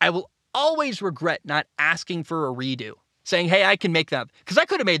 I will always regret not asking for a redo. Saying, "Hey, I can make that." Because I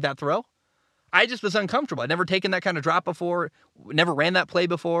could have made that throw. I just was uncomfortable. I'd never taken that kind of drop before. Never ran that play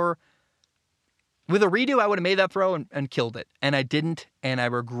before. With a redo, I would have made that throw and killed it. And I didn't. And I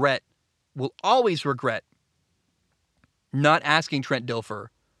will always regret not asking Trent Dilfer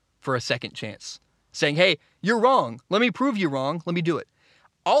for a second chance. Saying, "Hey, you're wrong. Let me prove you wrong. Let me do it."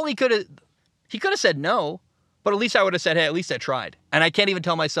 He could have said no, but at least I would have said, "Hey, at least I tried." And I can't even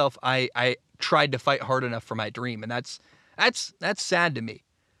tell myself I tried to fight hard enough for my dream. And that's sad to me.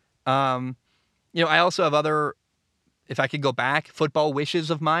 I also have if I could go back, football wishes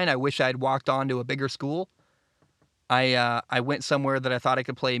of mine. I wish I'd walked on to a bigger school. I went somewhere that I thought I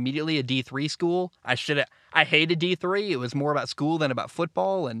could play immediately, a D3 school. I hated D3. It was more about school than about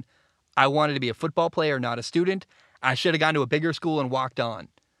football, and I wanted to be a football player, not a student. I should have gone to a bigger school and walked on.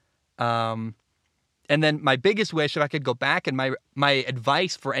 And then my biggest wish, if I could go back, and my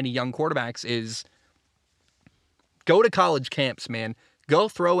advice for any young quarterbacks is go to college camps, man. Go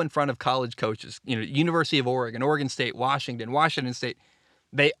throw in front of college coaches. University of Oregon, Oregon State, Washington State.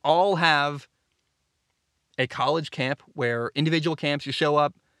 They all have a college camp where individual camps, you show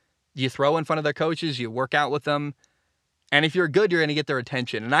up, you throw in front of their coaches, you work out with them. And if you're good, you're going to get their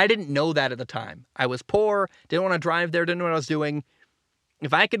attention. And I didn't know that at the time. I was poor, didn't want to drive there, didn't know what I was doing.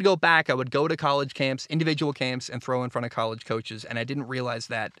 If I could go back, I would go to college camps, individual camps, and throw in front of college coaches. And I didn't realize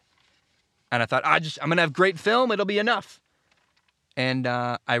that. And I thought, I'm going to have great film. It'll be enough. And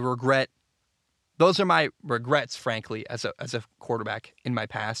I regret. Those are my regrets, frankly, as a quarterback in my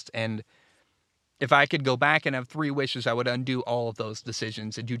past. And if I could go back and have 3 wishes, I would undo all of those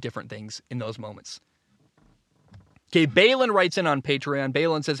decisions and do different things in those moments. Okay, Balin writes in on Patreon.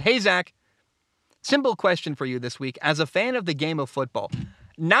 Balin says, "Hey, Zach, simple question for you this week. As a fan of the game of football,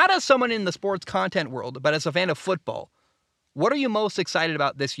 not as someone in the sports content world, but as a fan of football, what are you most excited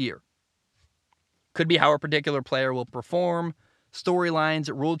about this year? Could be how a particular player will perform, storylines,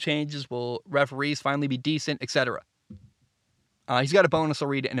 rule changes, will referees finally be decent, etc." He's got a bonus I'll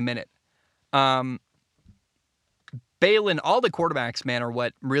read it in a minute. Balin, all the quarterbacks, man, are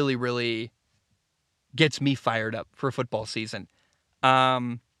what really, really gets me fired up for football season.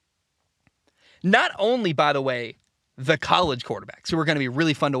 Not only, by the way, the college quarterbacks who are going to be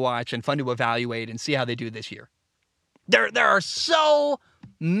really fun to watch and fun to evaluate and see how they do this year. There are so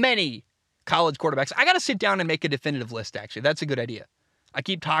many college quarterbacks. I got to sit down and make a definitive list, actually. That's a good idea. I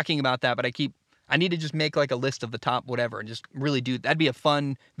keep talking about that, but I need to just make like a list of the top whatever and just really do. That'd be a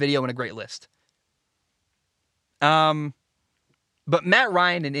fun video and a great list. But Matt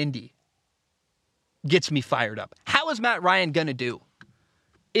Ryan in Indy gets me fired up. How is Matt Ryan going to do?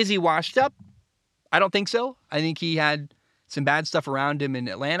 Is he washed up? I don't think so. I think he had some bad stuff around him in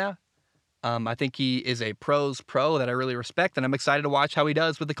Atlanta. I think he is a pro's pro that I really respect, and I'm excited to watch how he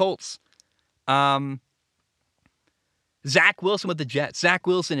does with the Colts. Zach Wilson with the Jets. Zach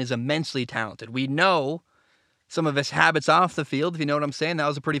Wilson is immensely talented. We know some of his habits off the field, if you know what I'm saying. That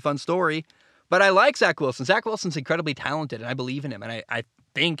was a pretty fun story. But I like Zach Wilson. Zach Wilson's incredibly talented, and I believe in him. And I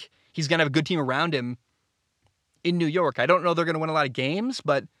think he's going to have a good team around him in New York. I don't know they're going to win a lot of games,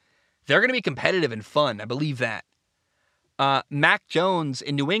 but they're going to be competitive and fun. I believe that. Mac Jones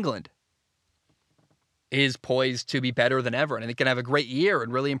in New England is poised to be better than ever, and I think going to have a great year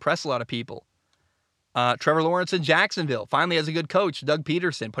and really impress a lot of people. Trevor Lawrence in Jacksonville finally has a good coach, Doug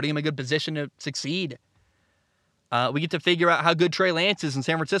Peterson, putting him in a good position to succeed. We get to figure out how good Trey Lance is in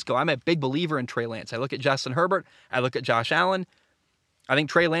San Francisco. I'm a big believer in Trey Lance. I look at Justin Herbert. I look at Josh Allen. I think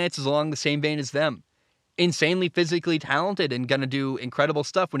Trey Lance is along the same vein as them. Insanely physically talented and going to do incredible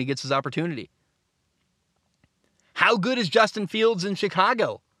stuff when he gets his opportunity. How good is Justin Fields in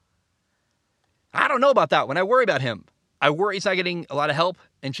Chicago? I don't know about that one. I worry about him. I worry he's not getting a lot of help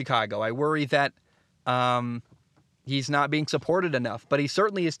in Chicago. I worry that he's not being supported enough. But he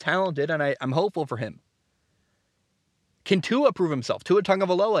certainly is talented, and I'm hopeful for him. Can Tua prove himself? Tua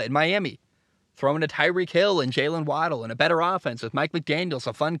Tagovailoa in Miami. Throwing to Tyreek Hill and Jalen Waddle and a better offense with Mike McDaniels,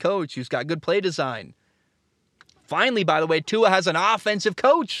 a fun coach who's got good play design. Finally, by the way, Tua has an offensive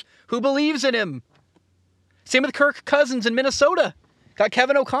coach who believes in him. Same with Kirk Cousins in Minnesota. Got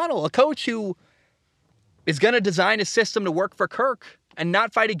Kevin O'Connell, a coach who is going to design a system to work for Kirk and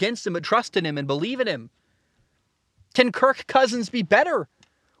not fight against him, but trust in him and believe in him. Can Kirk Cousins be better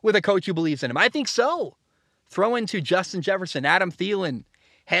with a coach who believes in him? I think so. Throw into Justin Jefferson, Adam Thielen,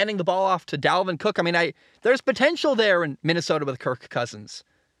 handing the ball off to Dalvin Cook. I mean, there's potential there in Minnesota with Kirk Cousins.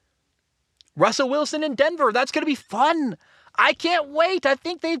 Russell Wilson in Denver. That's going to be fun. I can't wait. I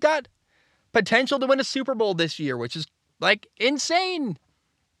think they've got potential to win a Super Bowl this year, which is like insane.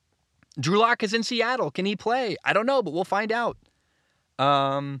 Drew Lock is in Seattle. Can he play? I don't know, but we'll find out.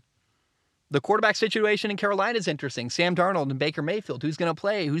 The quarterback situation in Carolina is interesting. Sam Darnold and Baker Mayfield. Who's going to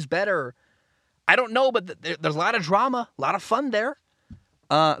play? Who's better? I don't know, but there's a lot of drama, a lot of fun there.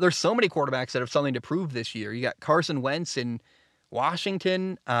 There's so many quarterbacks that have something to prove this year. You got Carson Wentz in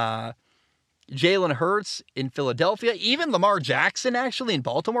Washington, Jalen Hurts in Philadelphia, even Lamar Jackson actually in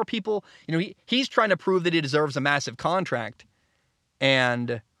Baltimore. People, he's trying to prove that he deserves a massive contract.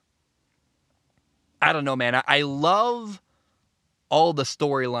 And I don't know, man. I love all the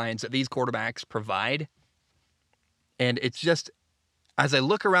storylines that these quarterbacks provide. And it's just, as I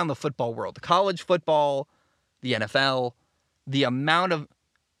look around the football world, the college football, the NFL, the amount of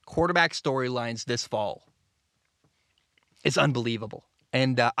quarterback storylines this fall is unbelievable.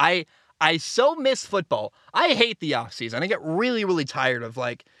 And I so miss football. I hate the offseason. I get really, really tired of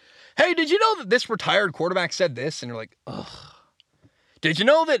like, hey, did you know that this retired quarterback said this? And you're like, ugh. Did you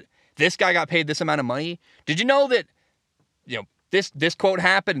know that this guy got paid this amount of money? Did you know that, this quote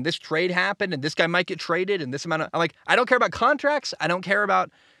happened and this trade happened and this guy might get traded and this amount of, I'm like, I don't care about contracts. I don't care about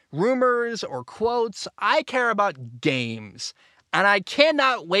rumors or quotes. I care about games. And I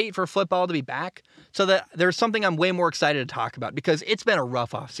cannot wait for football to be back so that there's something I'm way more excited to talk about because it's been a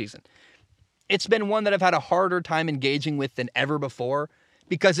rough offseason. It's been one that I've had a harder time engaging with than ever before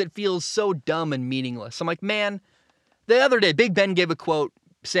because it feels so dumb and meaningless. I'm like, man, the other day, Big Ben gave a quote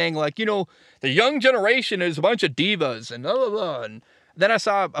saying like, the young generation is a bunch of divas and blah, blah, blah. And then I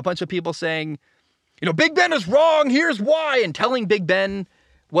saw a bunch of people saying, Big Ben is wrong. Here's why. And telling Big Ben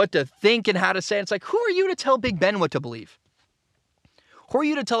what to think and how to say it. It's like, who are you to tell Big Ben what to believe? Who are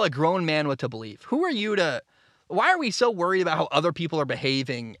you to tell a grown man what to believe? Why are we so worried about how other people are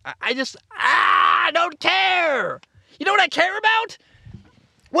behaving? I don't care. You know what I care about?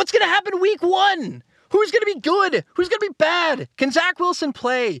 What's going to happen week 1? Who's going to be good? Who's going to be bad? Can Zach Wilson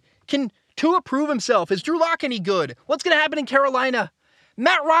play? Can Tua prove himself? Is Drew Lock any good? What's going to happen in Carolina?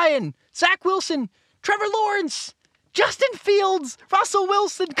 Matt Ryan, Zach Wilson, Trevor Lawrence, Justin Fields, Russell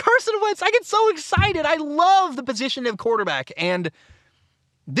Wilson, Carson Wentz. I get so excited. I love the position of quarterback. And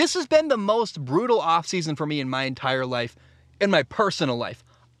this has been the most brutal offseason for me in my entire life, in my personal life,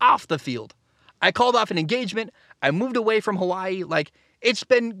 off the field. I called off an engagement. I moved away from Hawaii. Like, it's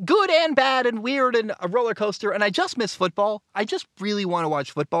been good and bad and weird and a roller coaster, and I just miss football. I just really want to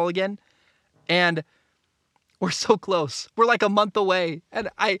watch football again. And we're so close. We're like a month away. And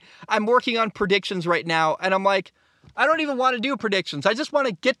I'm working on predictions right now, and I'm like, I don't even want to do predictions. I just want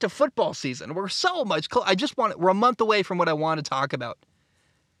to get to football season. We're so much we're a month away from what I want to talk about.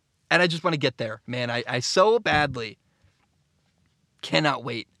 And I just want to get there. Man, I so badly cannot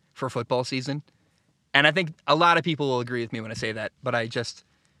wait for football season. And I think a lot of people will agree with me when I say that. But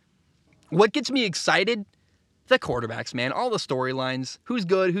what gets me excited? The quarterbacks, man. All the storylines. Who's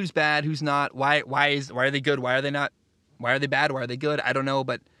good? Who's bad? Who's not? Why are they good? Why are they not? Why are they bad? Why are they good? I don't know,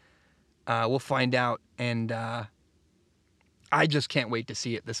 but we'll find out. And I just can't wait to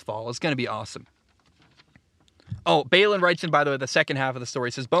see it this fall. It's going to be awesome. Oh, Balin writes in, by the way, the second half of the story.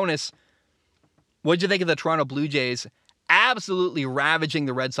 He says, bonus, what'd you think of the Toronto Blue Jays absolutely ravaging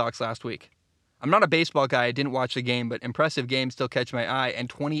the Red Sox last week? I'm not a baseball guy. I didn't watch the game, but impressive game still catch my eye. And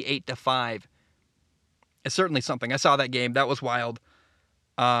 28-5. It's certainly something. I saw that game. That was wild.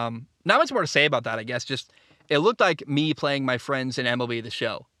 Not much more to say about that, I guess. Just, it looked like me playing my friends in MLB The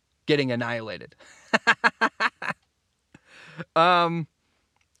Show, getting annihilated.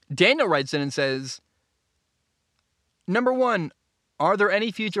 Daniel writes in and says, number 1, are there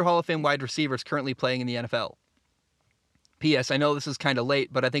any future Hall of Fame wide receivers currently playing in the NFL? P.S. I know this is kind of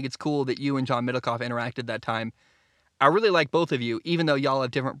late, but I think it's cool that you and John Middlecoff interacted that time. I really like both of you, even though y'all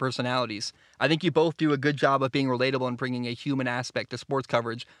have different personalities. I think you both do a good job of being relatable and bringing a human aspect to sports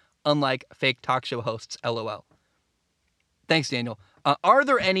coverage, unlike fake talk show hosts, LOL. Thanks, Daniel. Are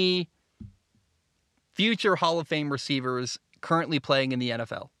there any future Hall of Fame receivers currently playing in the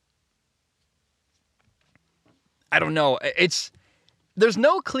NFL? I don't know. There's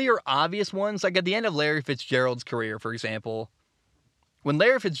no clear, obvious ones. Like at the end of Larry Fitzgerald's career, for example, when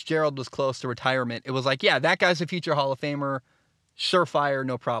Larry Fitzgerald was close to retirement, it was like, yeah, that guy's a future Hall of Famer. Surefire,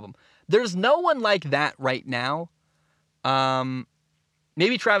 no problem. There's no one like that right now.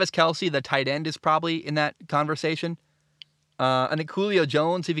 Maybe Travis Kelce, the tight end, is probably in that conversation. I think Julio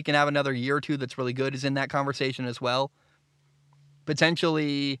Jones, if he can have another year or two that's really good, is in that conversation as well.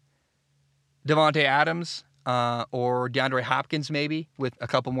 Potentially Devontae Adams. Or DeAndre Hopkins, maybe, with a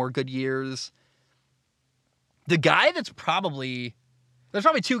couple more good years. The guy there's probably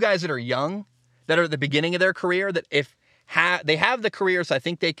 2 guys that are young, that are at the beginning of their career, that if they have the careers I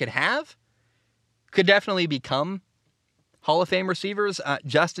think they could have, could definitely become Hall of Fame receivers.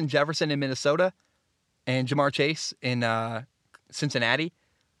 Justin Jefferson in Minnesota and Jamar Chase in Cincinnati.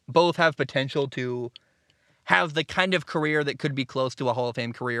 Both have potential to have the kind of career that could be close to a Hall of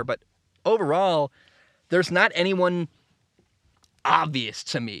Fame career, but overall, there's not anyone obvious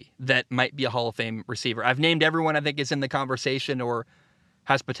to me that might be a Hall of Fame receiver. I've named everyone I think is in the conversation or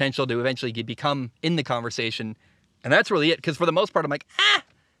has potential to eventually become in the conversation. And that's really it. Because for the most part, I'm like,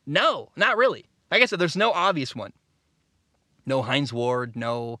 no, not really. Like I said, there's no obvious one. No Hines Ward,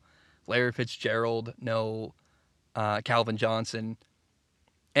 no Larry Fitzgerald, no Calvin Johnson.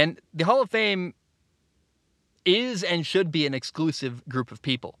 And the Hall of Fame is and should be an exclusive group of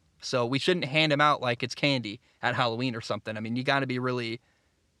people. So we shouldn't hand them out like it's candy at Halloween or something. I mean, you got to be really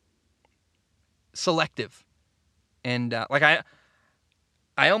selective. And I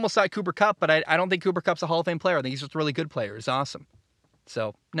almost thought Cooper Kupp, but I don't think Cooper Kupp's a Hall of Fame player. I think he's just a really good player. He's awesome.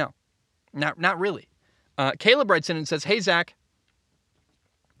 So, no, not really. Caleb writes in and says, hey, Zach,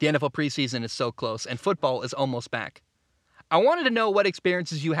 the NFL preseason is so close, and football is almost back. I wanted to know what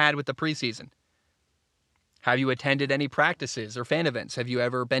experiences you had with the preseason. Have you attended any practices or fan events? Have you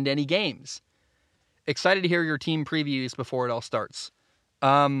ever been to any games? Excited to hear your team previews before it all starts.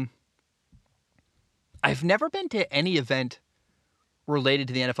 I've never been to any event related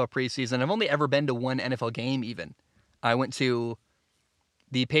to the NFL preseason. I've only ever been to one NFL game even. I went to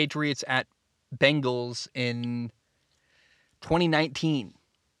the Patriots at Bengals in 2019.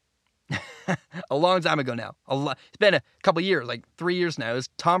 A long time ago now. It's been a couple years, like 3 years now. It was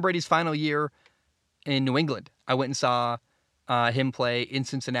Tom Brady's final year in New England. I went and saw him play in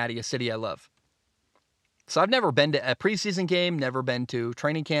Cincinnati, a city I love. So I've never been to a preseason game, never been to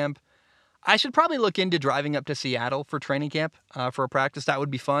training camp. I should probably look into driving up to Seattle for training camp for a practice. That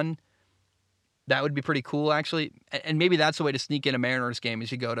would be fun. That would be pretty cool, actually. And maybe that's the way to sneak in a Mariners game,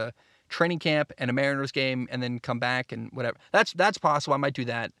 is you go to training camp and a Mariners game and then come back and whatever. That's possible. I might do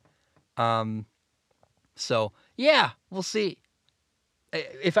that. So, yeah, we'll see.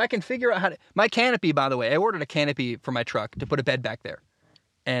 If I can figure out how to... My canopy, by the way, I ordered a canopy for my truck to put a bed back there.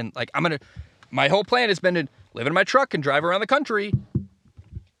 And, my whole plan has been to live in my truck and drive around the country.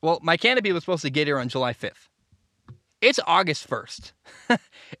 Well, my canopy was supposed to get here on July 5th. It's August 1st.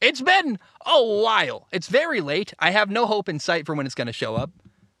 It's been a while. It's very late. I have no hope in sight for when it's going to show up.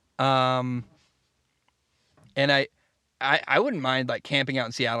 And I wouldn't mind like camping out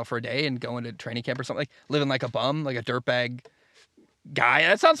in Seattle for a day and going to training camp or something, like living like a bum, like a dirtbag guy.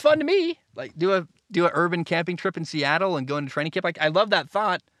 That sounds fun to me. Like do a urban camping trip in Seattle and go into training camp. Like I love that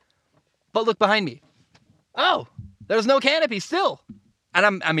thought. But look behind me. Oh, there's no canopy still.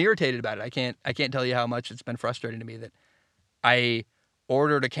 And I'm irritated about it. I can't tell you how much it's been frustrating to me that I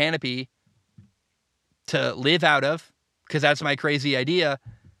ordered a canopy to live out of because that's my crazy idea.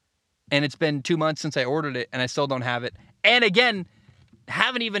 And it's been 2 months since I ordered it and I still don't have it. And again,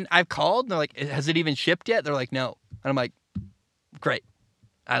 I've called and they're like, has it even shipped yet? They're like, no. And I'm like, great.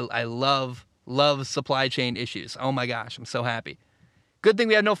 I love supply chain issues. Oh my gosh, I'm so happy. Good thing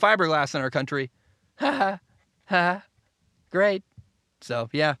we have no fiberglass in our country. Ha ha ha. Great. So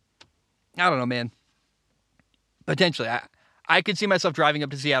yeah, I don't know, man. Potentially, I could see myself driving up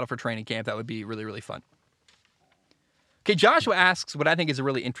to Seattle for training camp. That would be really, really fun. Okay, Joshua asks what I think is a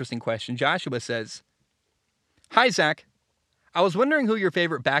really interesting question. Joshua says, "Hi, Zach. I was wondering who your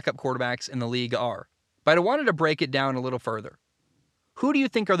favorite backup quarterbacks in the league are, but I wanted to break it down a little further. Who do you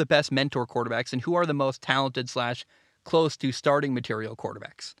think are the best mentor quarterbacks, and who are the most talented / close to starting material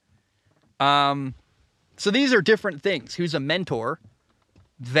quarterbacks?" So these are different things. Who's a mentor?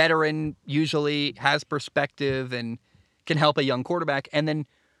 Veteran usually has perspective and can help a young quarterback. And then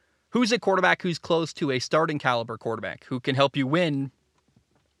who's a quarterback who's close to a starting caliber quarterback who can help you win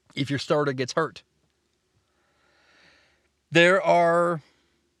if your starter gets hurt? There are,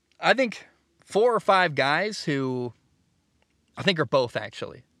 I think, 4 or 5 guys who I think are both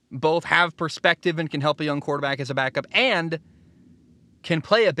actually. Both have perspective and can help a young quarterback as a backup and can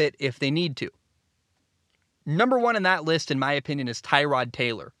play a bit if they need to. Number 1 in that list, in my opinion, is Tyrod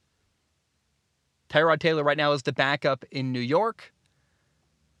Taylor. Tyrod Taylor right now is the backup in New York.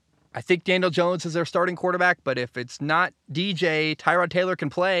 I think Daniel Jones is their starting quarterback, but if it's not DJ, Tyrod Taylor can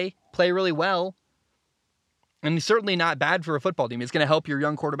play really well. And he's certainly not bad for a football team. He's going to help your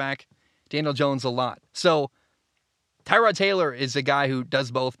young quarterback, Daniel Jones, a lot. So Tyrod Taylor is a guy who does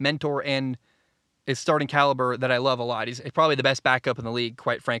both mentor and is starting caliber that I love a lot. He's probably the best backup in the league,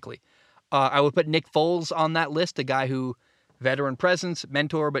 quite frankly. I would put Nick Foles on that list, a guy who, veteran presence,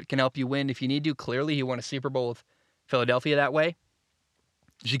 mentor, but can help you win if you need to. Clearly, he won a Super Bowl with Philadelphia that way.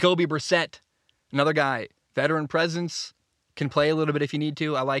 Jacoby Brissett, another guy, veteran presence, can play a little bit if you need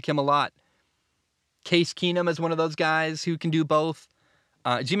to. I like him a lot. Case Keenum is one of those guys who can do both.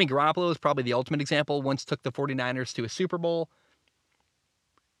 Jimmy Garoppolo is probably the ultimate example. Once took the 49ers to a Super Bowl.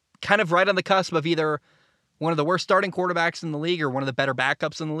 Kind of right on the cusp of either one of the worst starting quarterbacks in the league or one of the better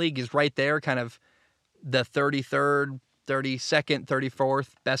backups in the league. Is right there, kind of the 33rd, 32nd, 34th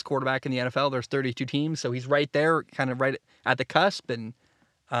best quarterback in the NFL. There's 32 teams, so he's right there, kind of right at the cusp. And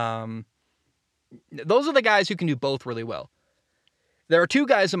those are the guys who can do both really well. There are 2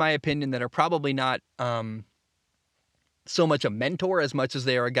 guys, in my opinion, that are probably not so much a mentor as much as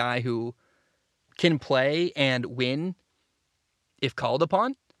they are a guy who can play and win if called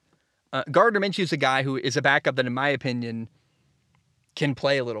upon. Gardner Minshew is a guy who is a backup that, in my opinion, can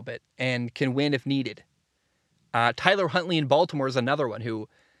play a little bit and can win if needed. Tyler Huntley in Baltimore is another one who,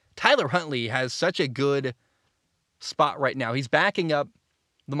 Tyler Huntley has such a good spot right now. He's backing up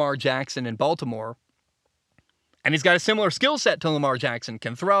Lamar Jackson in Baltimore, and he's got a similar skill set to Lamar Jackson.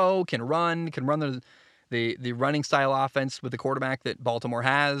 Can throw, can run the running style offense with the quarterback that Baltimore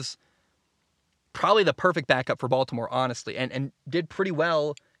has. Probably the perfect backup for Baltimore, honestly, and did pretty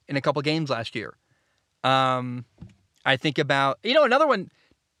well in a couple games last year. I think about, another one,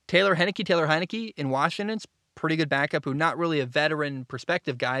 Taylor Heineke in Washington's pretty good backup, who not really a veteran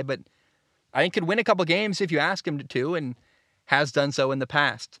perspective guy, but I think could win a couple games if you ask him to, and has done so in the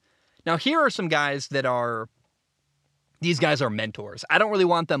past. Now, here are some guys these guys are mentors. I don't really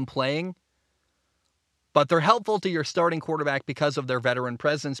want them playing, but they're helpful to your starting quarterback because of their veteran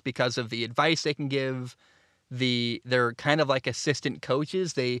presence, because of the advice they can give. They're kind of like assistant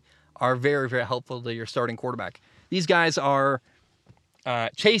coaches. They are very, very helpful to your starting quarterback. These guys are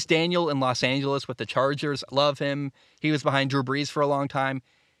Chase Daniel in Los Angeles with the Chargers. Love him. He was behind Drew Brees for a long time.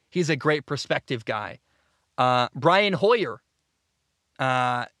 He's a great perspective guy. Brian Hoyer,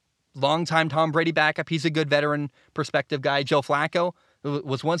 longtime Tom Brady backup. He's a good veteran perspective guy. Joe Flacco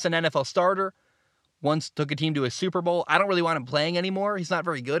was once an NFL starter, once took a team to a Super Bowl. I don't really want him playing anymore. He's not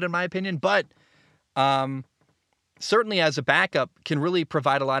very good in my opinion, but certainly as a backup can really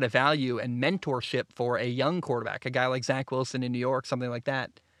provide a lot of value and mentorship for a young quarterback, a guy like Zach Wilson in New York, something like that.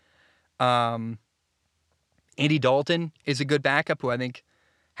 Andy Dalton is a good backup who I think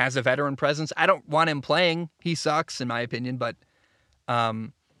has a veteran presence. I don't want him playing. He sucks, in my opinion, but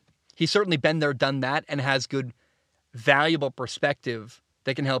he's certainly been there, done that, and has good, valuable perspective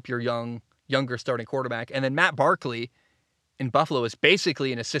that can help your younger starting quarterback. And then Matt Barkley in Buffalo is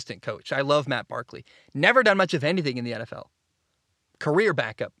basically an assistant coach. I love Matt Barkley. Never done much of anything in the NFL. Career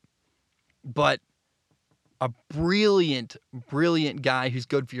backup. But a brilliant, brilliant guy who's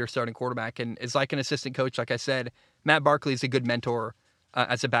good for your starting quarterback and is like an assistant coach. Like I said, Matt Barkley is a good mentor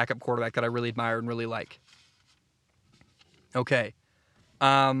as a backup quarterback that I really admire and really like. Okay.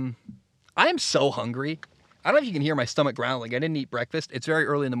 I am so hungry. I don't know if you can hear my stomach growling. I didn't eat breakfast. It's very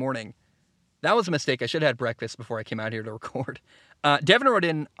early in the morning. That was a mistake. I should have had breakfast before I came out here to record. Devin wrote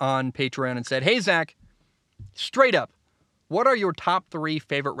in on Patreon and said, "Hey, Zach, straight up, what are your top 3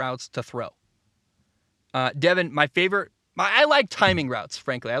 favorite routes to throw?" Devin, I like timing routes,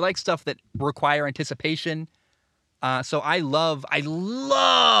 frankly. I like stuff that require anticipation. So I love,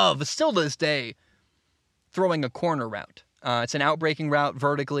 still to this day, throwing a corner route. It's an out-breaking route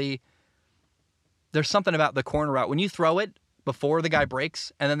vertically. There's something about the corner route. When you throw it before the guy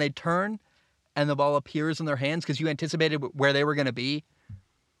breaks and then they turn and the ball appears in their hands because you anticipated where they were going to be.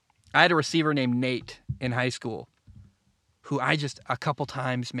 I had a receiver named Nate in high school who I just a couple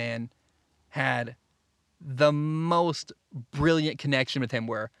times, man, had the most brilliant connection with him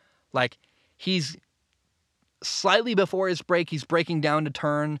where, like, he's slightly before his break, he's breaking down to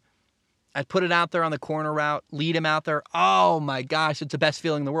turn. I'd put it out there on the corner route, lead him out there. Oh my gosh, it's the best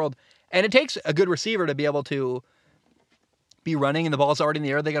feeling in the world. And it takes a good receiver to be able to be running and the ball's already in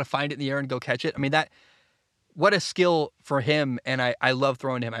the air. They got to find it in the air and go catch it. I mean, what a skill for him. And I love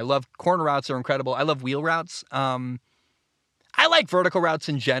throwing to him. I love corner routes are incredible. I love wheel routes. I like vertical routes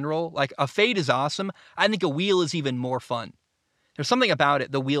in general. Like a fade is awesome. I think a wheel is even more fun. There's something about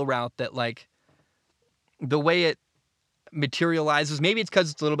it, the wheel route, that like the way it materializes. Maybe it's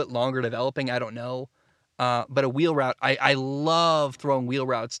because it's a little bit longer developing. I don't know. But a wheel route, I love throwing wheel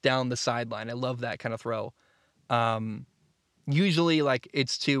routes down the sideline. I love that kind of throw. Usually like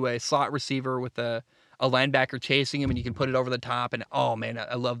it's to a slot receiver with a linebacker chasing him and you can put it over the top. And oh man,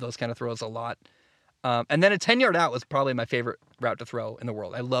 I love those kind of throws a lot. And then a 10-yard out was probably my favorite route to throw in the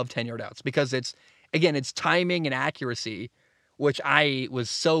world. I love 10-yard outs because it's timing and accuracy, which I was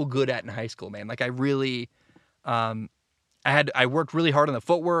so good at in high school, man. Like I really, I worked really hard on the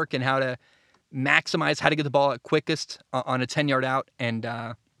footwork and how to maximize how to get the ball at quickest on a 10-yard out. And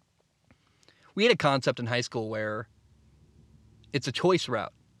we had a concept in high school where it's a choice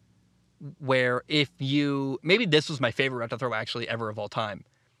route where maybe this was my favorite route to throw actually ever of all time.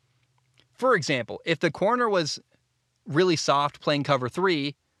 For example, if the corner was really soft playing cover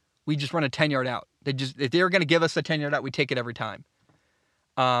 3, we just run a 10-yard out. If they were going to give us a 10-yard out, we take it every time.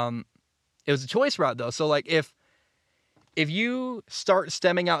 It was a choice route though. So like if you start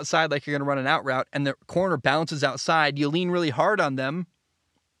stemming outside like you're going to run an out route and the corner bounces outside, you lean really hard on them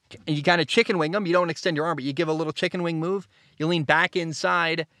and you kind of chicken wing them. You don't extend your arm, but you give a little chicken wing move. You lean back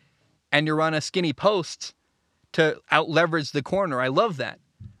inside and you run a skinny post to out leverage the corner. I love that.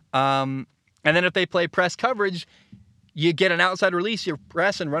 And then if they play press coverage, you get an outside release, you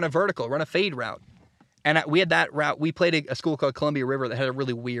press and run a vertical, run a fade route. And we had that route. We played a school called Columbia River that had a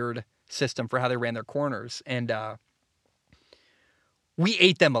really weird system for how they ran their corners. And we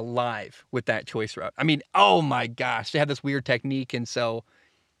ate them alive with that choice route. I mean, oh my gosh, they had this weird technique. And so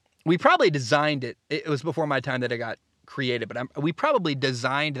we probably designed it. It was before my time that it got created, but we probably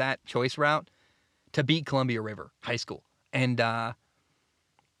designed that choice route to beat Columbia River High School. And oh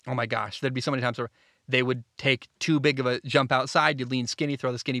my gosh, there'd be so many times where they would take too big of a jump outside. You'd lean skinny,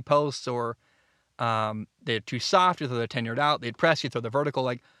 throw the skinny posts, or they're too soft, you throw the 10-yard out. They'd press, you throw the vertical.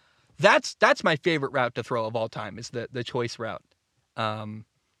 Like that's my favorite route to throw of all time is the choice route.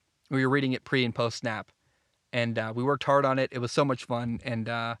 We were reading it pre and post snap, and we worked hard on it. It was so much fun, and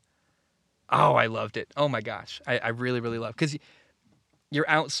I loved it. Oh my gosh, I really, really love it because you're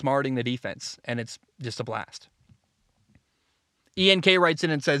outsmarting the defense, and it's just a blast. ENK writes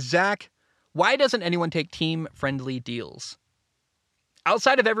in and says, Zach, why doesn't anyone take team-friendly deals?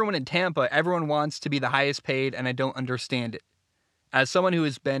 Outside of everyone in Tampa, everyone wants to be the highest paid, and I don't understand it. As someone who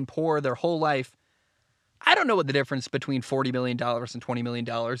has been poor their whole life, I don't know what the difference between $40 million and $20 million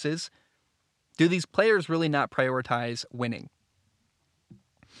is. Do these players really not prioritize winning?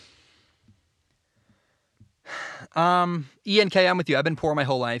 ENK, I'm with you. I've been poor my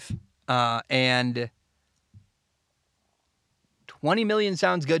whole life, and 20 million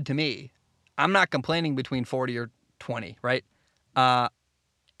sounds good to me. I'm not complaining between 40 or 20, right?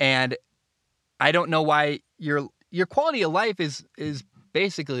 And I don't know why your quality of life is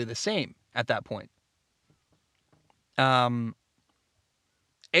basically the same at that point.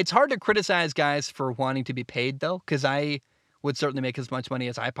 It's hard to criticize guys for wanting to be paid, though, because I would certainly make as much money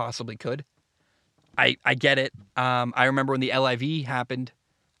as I possibly could. I get it. I remember when the LIV happened,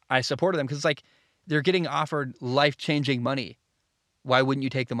 I supported them because it's like they're getting offered life-changing money. Why wouldn't you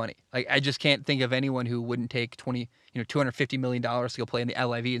take the money? Like, I just can't think of anyone who wouldn't take $250 million to go play in the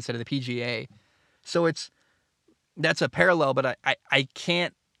LIV instead of the PGA. So that's a parallel, but I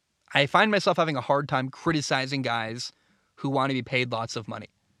can't. I find myself having a hard time criticizing guys who want to be paid lots of money.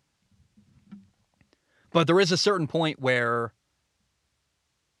 But there is a certain point where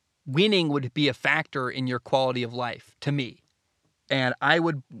winning would be a factor in your quality of life, to me. And I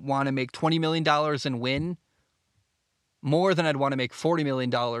would want to make $20 million and win more than I'd want to make $40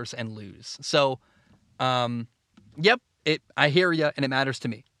 million and lose. So, yep, I hear you, and it matters to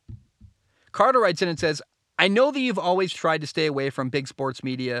me. Carter writes in and says, I know that you've always tried to stay away from big sports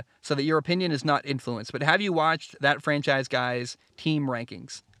media so that your opinion is not influenced, but have you watched that franchise guy's team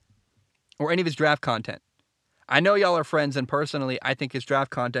rankings or any of his draft content? I know y'all are friends, and personally, I think his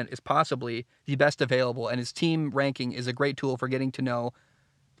draft content is possibly the best available, and his team ranking is a great tool for getting to know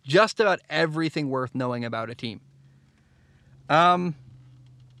just about everything worth knowing about a team. I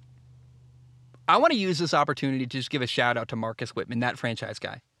want to use this opportunity to just give a shout out to Marcus Whitman, that franchise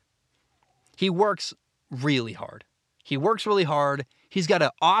guy. He works really hard. He's got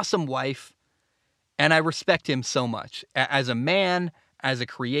an awesome wife, and I respect him so much. As a man, as a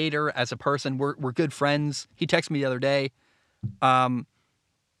creator, as a person, we're good friends. He texted me the other day. I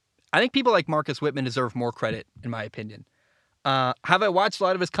think people like Marcus Whitman deserve more credit, in my opinion. Have I watched a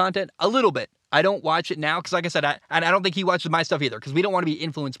lot of his content? A little bit. I don't watch it now because, like I said, I don't think he watches my stuff either because we don't want to be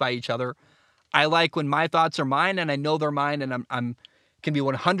influenced by each other. I like when my thoughts are mine and I know they're mine, and I'm can be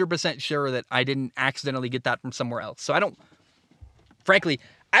 100% sure that I didn't accidentally get that from somewhere else. So I don't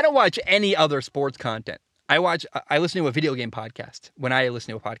watch any other sports content. I listen to a video game podcast when I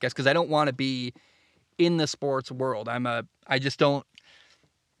listen to a podcast because I don't want to be in the sports world. For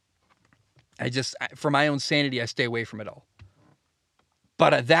my own sanity, I stay away from it all.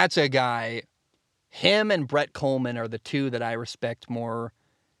 But that's a guy, him and Brett Kollmann are the two that I respect more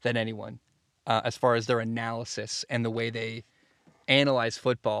than anyone as far as their analysis and the way they analyze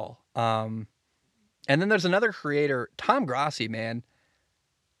football. And then there's another creator, Tom Grossi, man,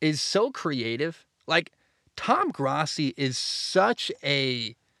 is so creative. Like, Tom Grossi is such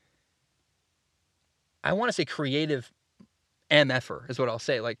I want to say creative MFer is what I'll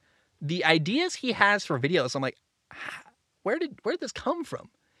say. Like, the ideas he has for videos, I'm like, where did this come from?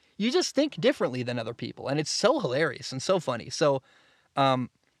 You just think differently than other people, and it's so hilarious and so funny. So,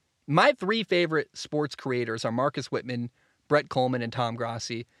 my three favorite sports creators are Marcus Whitman, Brett Kollmann, and Tom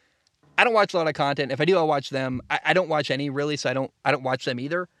Grossi. I don't watch a lot of content. If I do, I'll watch them. I don't watch any really, so I don't watch them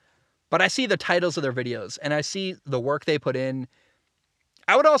either. But I see the titles of their videos, and I see the work they put in.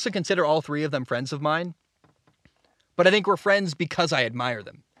 I would also consider all three of them friends of mine. But I think we're friends because I admire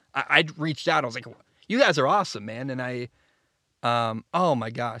them. I reached out. I was like, you guys are awesome, man. And oh my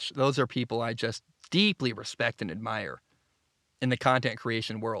gosh, those are people I just deeply respect and admire in the content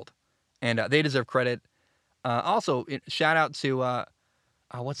creation world. And they deserve credit. Also, shout out to,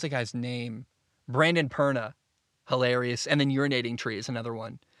 what's the guy's name? Brandon Perna. Hilarious. And then Urinating Tree is another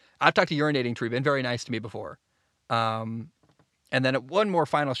one. I've talked to Urinating Tree, been very nice to me before. And then one more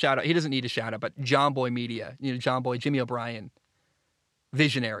final shout out. He doesn't need a shout out, but John Boy Media. John Boy, Jimmy O'Brien.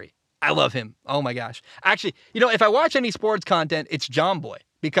 Visionary. I love him. Oh my gosh. Actually, if I watch any sports content, it's John Boy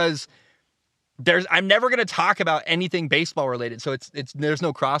because I'm never going to talk about anything baseball related. So there's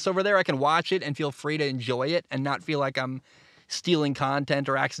no crossover there. I can watch it and feel free to enjoy it and not feel like I'm stealing content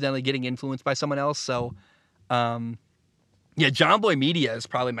or accidentally getting influenced by someone else. So, yeah, John Boy Media is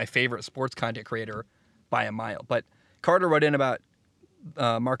probably my favorite sports content creator by a mile. But Carter wrote in about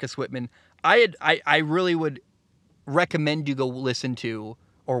Marcus Whitman. I really would recommend you go listen to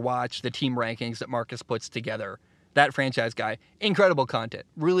or watch the team rankings that Marcus puts together. That franchise guy, incredible content,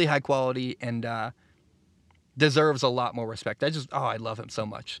 really high quality, and deserves a lot more respect. I love him so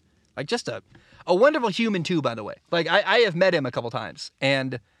much. Like, just a wonderful human too, by the way. Like, I have met him a couple times,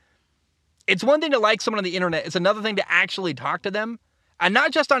 and it's one thing to like someone on the internet. It's another thing to actually talk to them, and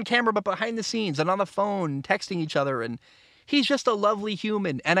not just on camera, but behind the scenes and on the phone, texting each other. And he's just a lovely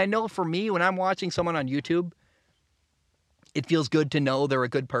human. And I know for me, when I'm watching someone on YouTube, it feels good to know they're a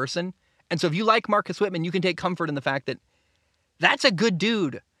good person. And so if you like Marcus Whitman, you can take comfort in the fact that that's a good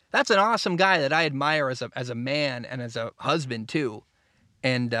dude. That's an awesome guy that I admire as a man and as a husband too.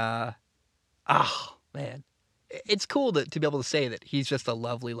 And, man, it's cool to be able to say that he's just a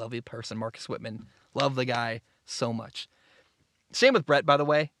lovely, lovely person, Marcus Whitman. Love the guy so much. Same with Brett, by the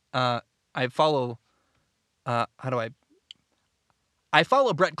way. I follow, I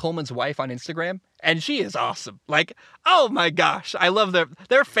follow Brett Coleman's wife on Instagram, and she is awesome. Like, oh my gosh, I love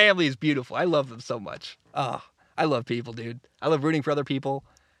their family is beautiful. I love them so much. Oh, I love people, dude. I love rooting for other people.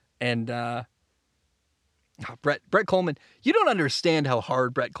 And Brett Coleman, you don't understand how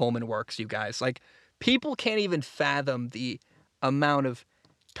hard Brett Coleman works, you guys. Like, people can't even fathom the amount of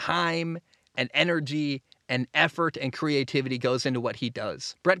time and energy and effort and creativity goes into what he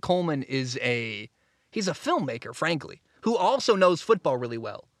does. Brett Coleman he's a filmmaker, frankly, who also knows football really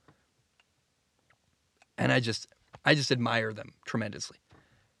well. And I just admire them tremendously.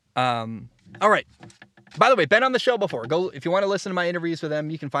 All right. By the way, been on the show before. Go if you want to listen to my interviews with them,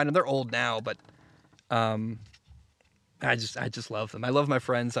 you can find them. They're old now, but I just love them. I love my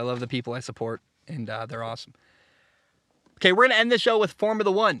friends. I love the people I support, and they're awesome. Okay, we're gonna end the show with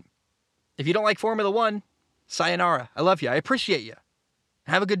Formula One. If you don't like Formula One, sayonara. I love you. I appreciate you.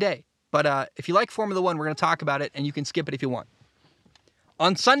 Have a good day. But if you like Formula One, we're going to talk about it, and you can skip it if you want.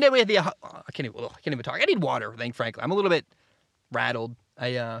 On Sunday, we had I can't even talk. I need water, frankly. I'm a little bit rattled.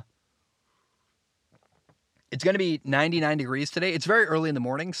 It's going to be 99 degrees today. It's very early in the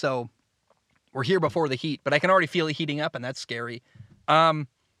morning, so we're here before the heat, but I can already feel it heating up, and that's scary.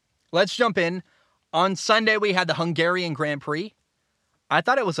 Let's jump in. On Sunday, we had the Hungarian Grand Prix. I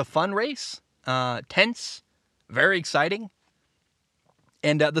thought it was a fun race, tense, very exciting.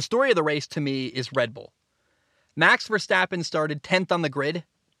 And the story of the race to me is Red Bull. Max Verstappen started 10th on the grid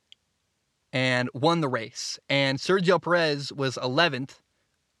and won the race. And Sergio Perez was 11th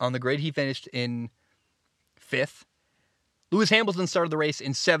on the grid. He finished in 5th. Lewis Hamilton started the race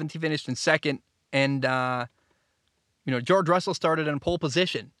in 7th. He finished in 2nd. And, George Russell started in pole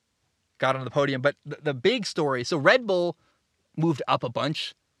position, got on the podium. But the big story, so Red Bull moved up a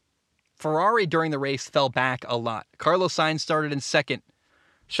bunch. Ferrari during the race fell back a lot. Carlos Sainz started in 2nd.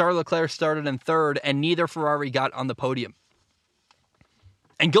 Charles Leclerc started in 3rd, and neither Ferrari got on the podium.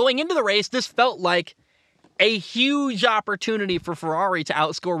 And going into the race, this felt like a huge opportunity for Ferrari to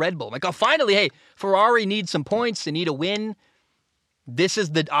outscore Red Bull. Like, finally, hey, Ferrari needs some points. They need a win. This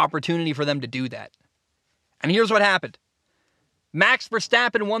is the opportunity for them to do that. And here's what happened. Max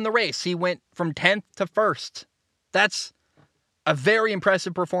Verstappen won the race. He went from 10th to 1st. That's a very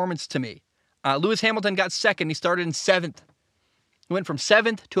impressive performance to me. Lewis Hamilton got 2nd. He started in 7th. He went from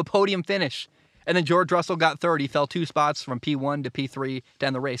 7th to a podium finish. And then George Russell got 3rd. He fell 2 spots from P1 to P3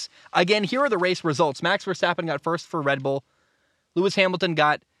 down the race. Again, here are the race results. Max Verstappen got 1st for Red Bull. Lewis Hamilton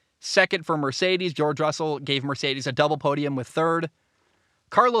got 2nd for Mercedes. George Russell gave Mercedes a double podium with 3rd.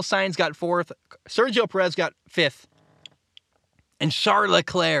 Carlos Sainz got 4th. Sergio Perez got 5th. And Charles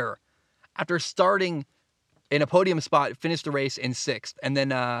Leclerc, after starting in a podium spot, finished the race in 6th. And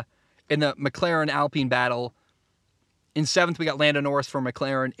then in the McLaren-Alpine battle, in 7th, we got Lando Norris for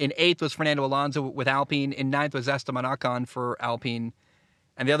McLaren. In 8th was Fernando Alonso with Alpine. In 9th was Esteban Ocon for Alpine.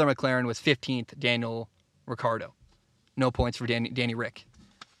 And the other McLaren was 15th, Daniel Ricciardo. No points for Danny Rick.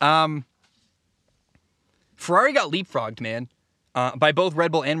 Ferrari got leapfrogged, man, by both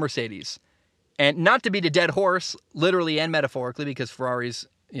Red Bull and Mercedes. And not to beat a dead horse, literally and metaphorically, because Ferraris,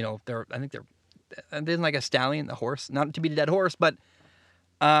 they're isn't like a stallion, the horse. Not to beat a dead horse, but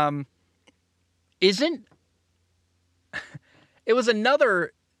it was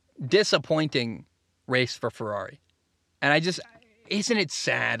another disappointing race for Ferrari. And isn't it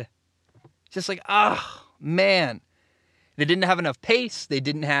sad? Just like, man. They didn't have enough pace. They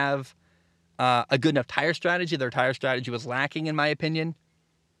didn't have a good enough tire strategy. Their tire strategy was lacking, in my opinion.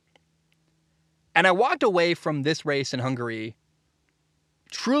 And I walked away from this race in Hungary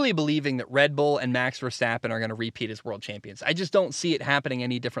truly believing that Red Bull and Max Verstappen are going to repeat as world champions. I just don't see it happening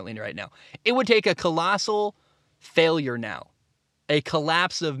any differently right now. It would take a colossal failure now, a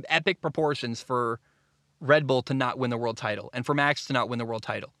collapse of epic proportions for Red Bull to not win the world title and for Max to not win the world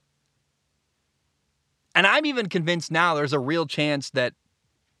title. And I'm even convinced now there's a real chance that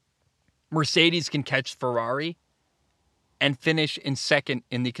Mercedes can catch Ferrari and finish in 2nd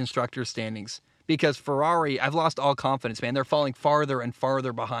in the constructors' standings. Because Ferrari, I've lost all confidence, man. They're falling farther and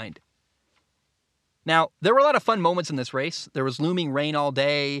farther behind. Now, there were a lot of fun moments in this race. There was looming rain all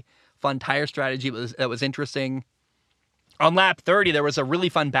day, fun tire strategy that was interesting. On lap 30, there was a really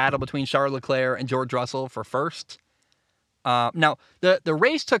fun battle between Charles Leclerc and George Russell for 1st. Now, the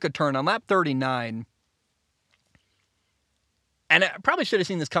race took a turn on lap 39. And I probably should have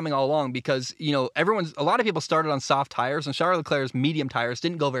seen this coming all along because, a lot of people started on soft tires and Charles Leclerc's medium tires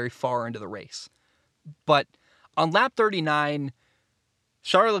didn't go very far into the race. But on lap 39,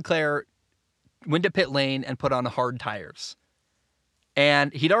 Charles Leclerc went to pit lane and put on hard tires.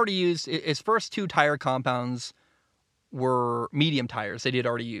 And he'd already used, his first 2 tire compounds were medium tires that he had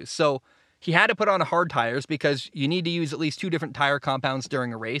already used. So he had to put on hard tires because you need to use at least 2 different tire compounds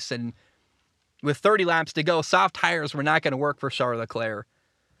during a race. And with 30 laps to go, soft tires were not going to work for Charles Leclerc.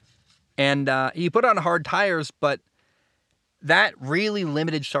 And he put on hard tires, but that really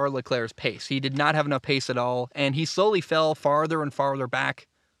limited Charles Leclerc's pace. He did not have enough pace at all, and he slowly fell farther and farther back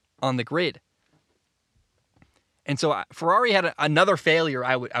on the grid. And so Ferrari had another failure,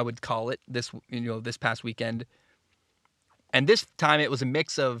 I would call it, this past weekend. And this time it was a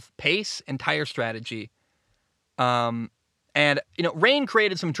mix of pace and tire strategy. And rain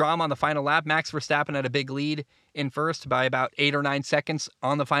created some drama on the final lap. Max Verstappen had a big lead in first by about 8 or 9 seconds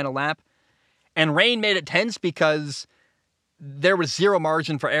on the final lap. And rain made it tense because there was zero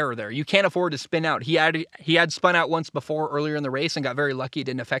margin for error there. You can't afford to spin out. He had spun out once before earlier in the race and got very lucky. It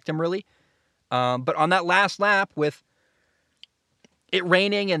didn't affect him really. But on that last lap with it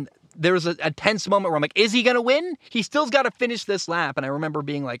raining, and there was a tense moment where I'm like, is he going to win? He still's got to finish this lap. And I remember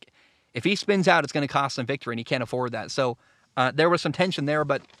being like, if he spins out, it's going to cost him victory, and he can't afford that. So there was some tension there.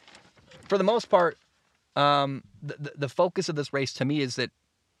 But for the most part, the focus of this race to me is that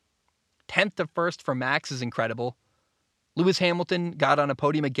 10th to 1st for Max is incredible. Lewis Hamilton got on a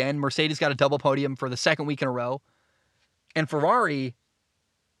podium again. Mercedes got a double podium for the second week in a row. And Ferrari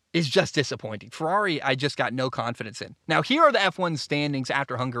is just disappointing. Ferrari, I just got no confidence in. Now, here are the F1 standings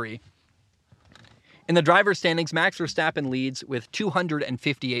after Hungary. In the driver's standings, Max Verstappen leads with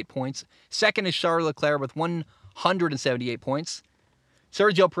 258 points. Second is Charles Leclerc with 178 points.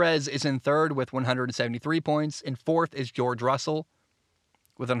 Sergio Perez is in third with 173 points. In fourth is George Russell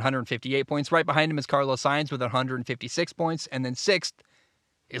with 158 points. Right behind him is Carlos Sainz with 156 points. And then sixth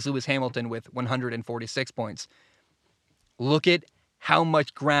is Lewis Hamilton with 146 points. Look at how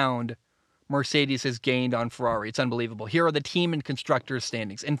much ground Mercedes has gained on Ferrari. It's unbelievable. Here are the team and constructors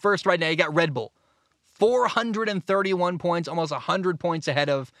standings. In first right now, you got Red Bull. 431 points, almost 100 points ahead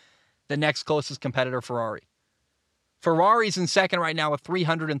of the next closest competitor, Ferrari. Ferrari's in second right now with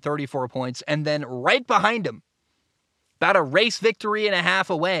 334 points. And then right behind him, about a race victory and a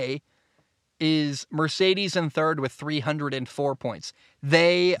half away, is Mercedes in third with 304 points.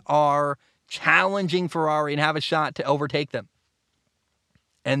 They are challenging Ferrari and have a shot to overtake them.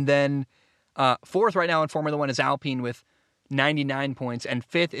 And then fourth right now in Formula One is Alpine with 99 points, and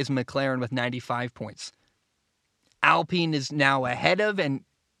fifth is McLaren with 95 points. Alpine is now ahead of and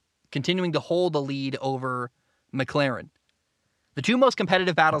continuing to hold the lead over McLaren. The two most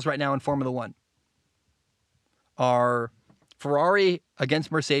competitive battles right now in Formula One are Ferrari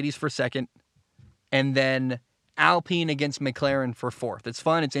against Mercedes for second, and then Alpine against McLaren for fourth. It's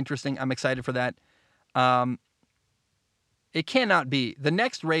fun. It's interesting. I'm excited for that. It cannot be. The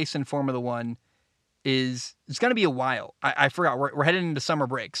next race in Formula One it's going to be a while. I forgot. We're heading into summer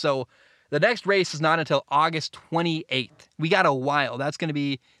break. So the next race is not until August 28th. We got a while. That's going to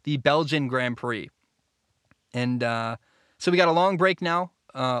be the Belgian Grand Prix. And so we got a long break now.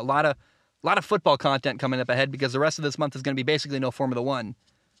 A lot of football content coming up ahead because the rest of this month is going to be basically no Formula One.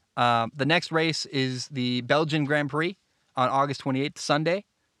 The next race is the Belgian Grand Prix on August 28th, Sunday.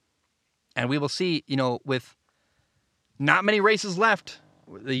 And we will see, with not many races left,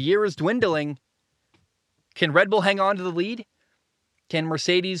 the year is dwindling. Can Red Bull hang on to the lead? Can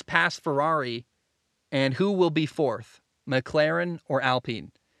Mercedes pass Ferrari? And who will be fourth, McLaren or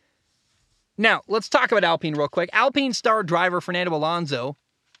Alpine? Now, let's talk about Alpine real quick. Alpine star driver Fernando Alonso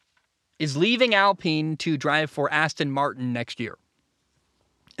is leaving Alpine to drive for Aston Martin next year.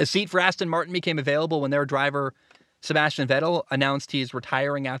 A seat for Aston Martin became available when their driver, Sebastian Vettel, announced he is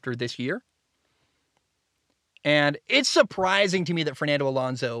retiring after this year. And it's surprising to me that Fernando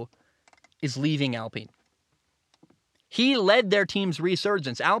Alonso is leaving Alpine. He led their team's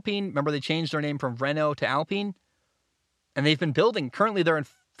resurgence. Alpine, remember they changed their name from Renault to Alpine? And they've been building. Currently they're in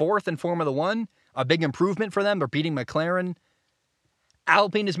fourth in Formula One. A big improvement for them. They're beating McLaren.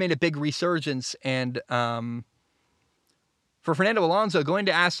 Alpine has made a big resurgence. And for Fernando Alonso, going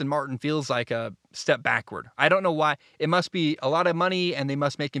to Aston Martin feels like a step backward. I don't know why. It must be a lot of money, and they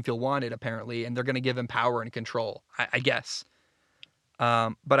must make him feel wanted, apparently, and they're going to give him power and control, I guess.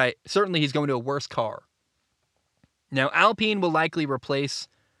 But certainly he's going to a worse car. Now, Alpine will likely replace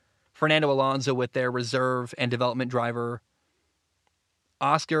Fernando Alonso with their reserve and development driver,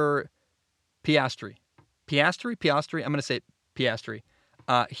 Oscar Piastri. Piastri? I'm going to say Piastri.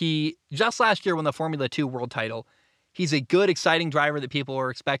 He just last year won the Formula 2 world title. He's a good, exciting driver that people are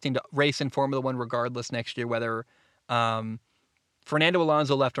expecting to race in Formula 1 regardless next year, whether Fernando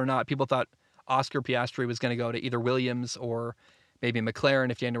Alonso left or not. People thought Oscar Piastri was going to go to either Williams or maybe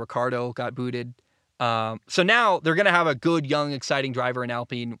McLaren if Daniel Ricciardo got booted. So now they're going to have a good, young, exciting driver in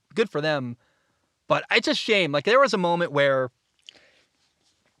Alpine. Good for them. But it's a shame. Like, there was a moment where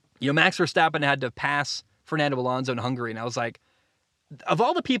Max Verstappen had to pass Fernando Alonso in Hungary, and I was like, of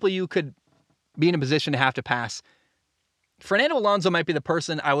all the people you could be in a position to have to pass, Fernando Alonso might be the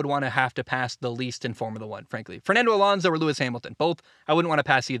person I would want to have to pass the least in Formula One, frankly. Fernando Alonso or Lewis Hamilton, both, I wouldn't want to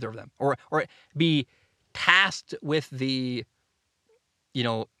pass either of them, or be tasked with the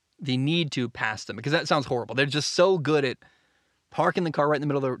need to pass them, because that sounds horrible. They're just so good at parking the car right in the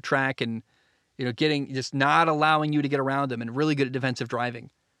middle of the track and, just not allowing you to get around them, and really good at defensive driving.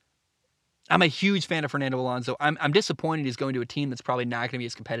 I'm a huge fan of Fernando Alonso. I'm disappointed he's going to a team that's probably not going to be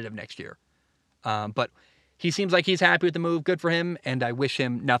as competitive next year. But he seems like he's happy with the move. Good for him, and I wish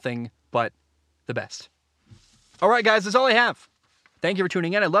him nothing but the best. All right, guys, that's all I have. Thank you for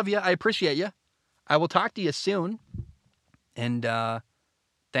tuning in. I love you. I appreciate you. I will talk to you soon. And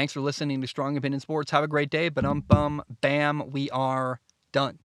thanks for listening to Strong Opinion Sports. Have a great day. Bam, we are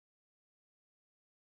done.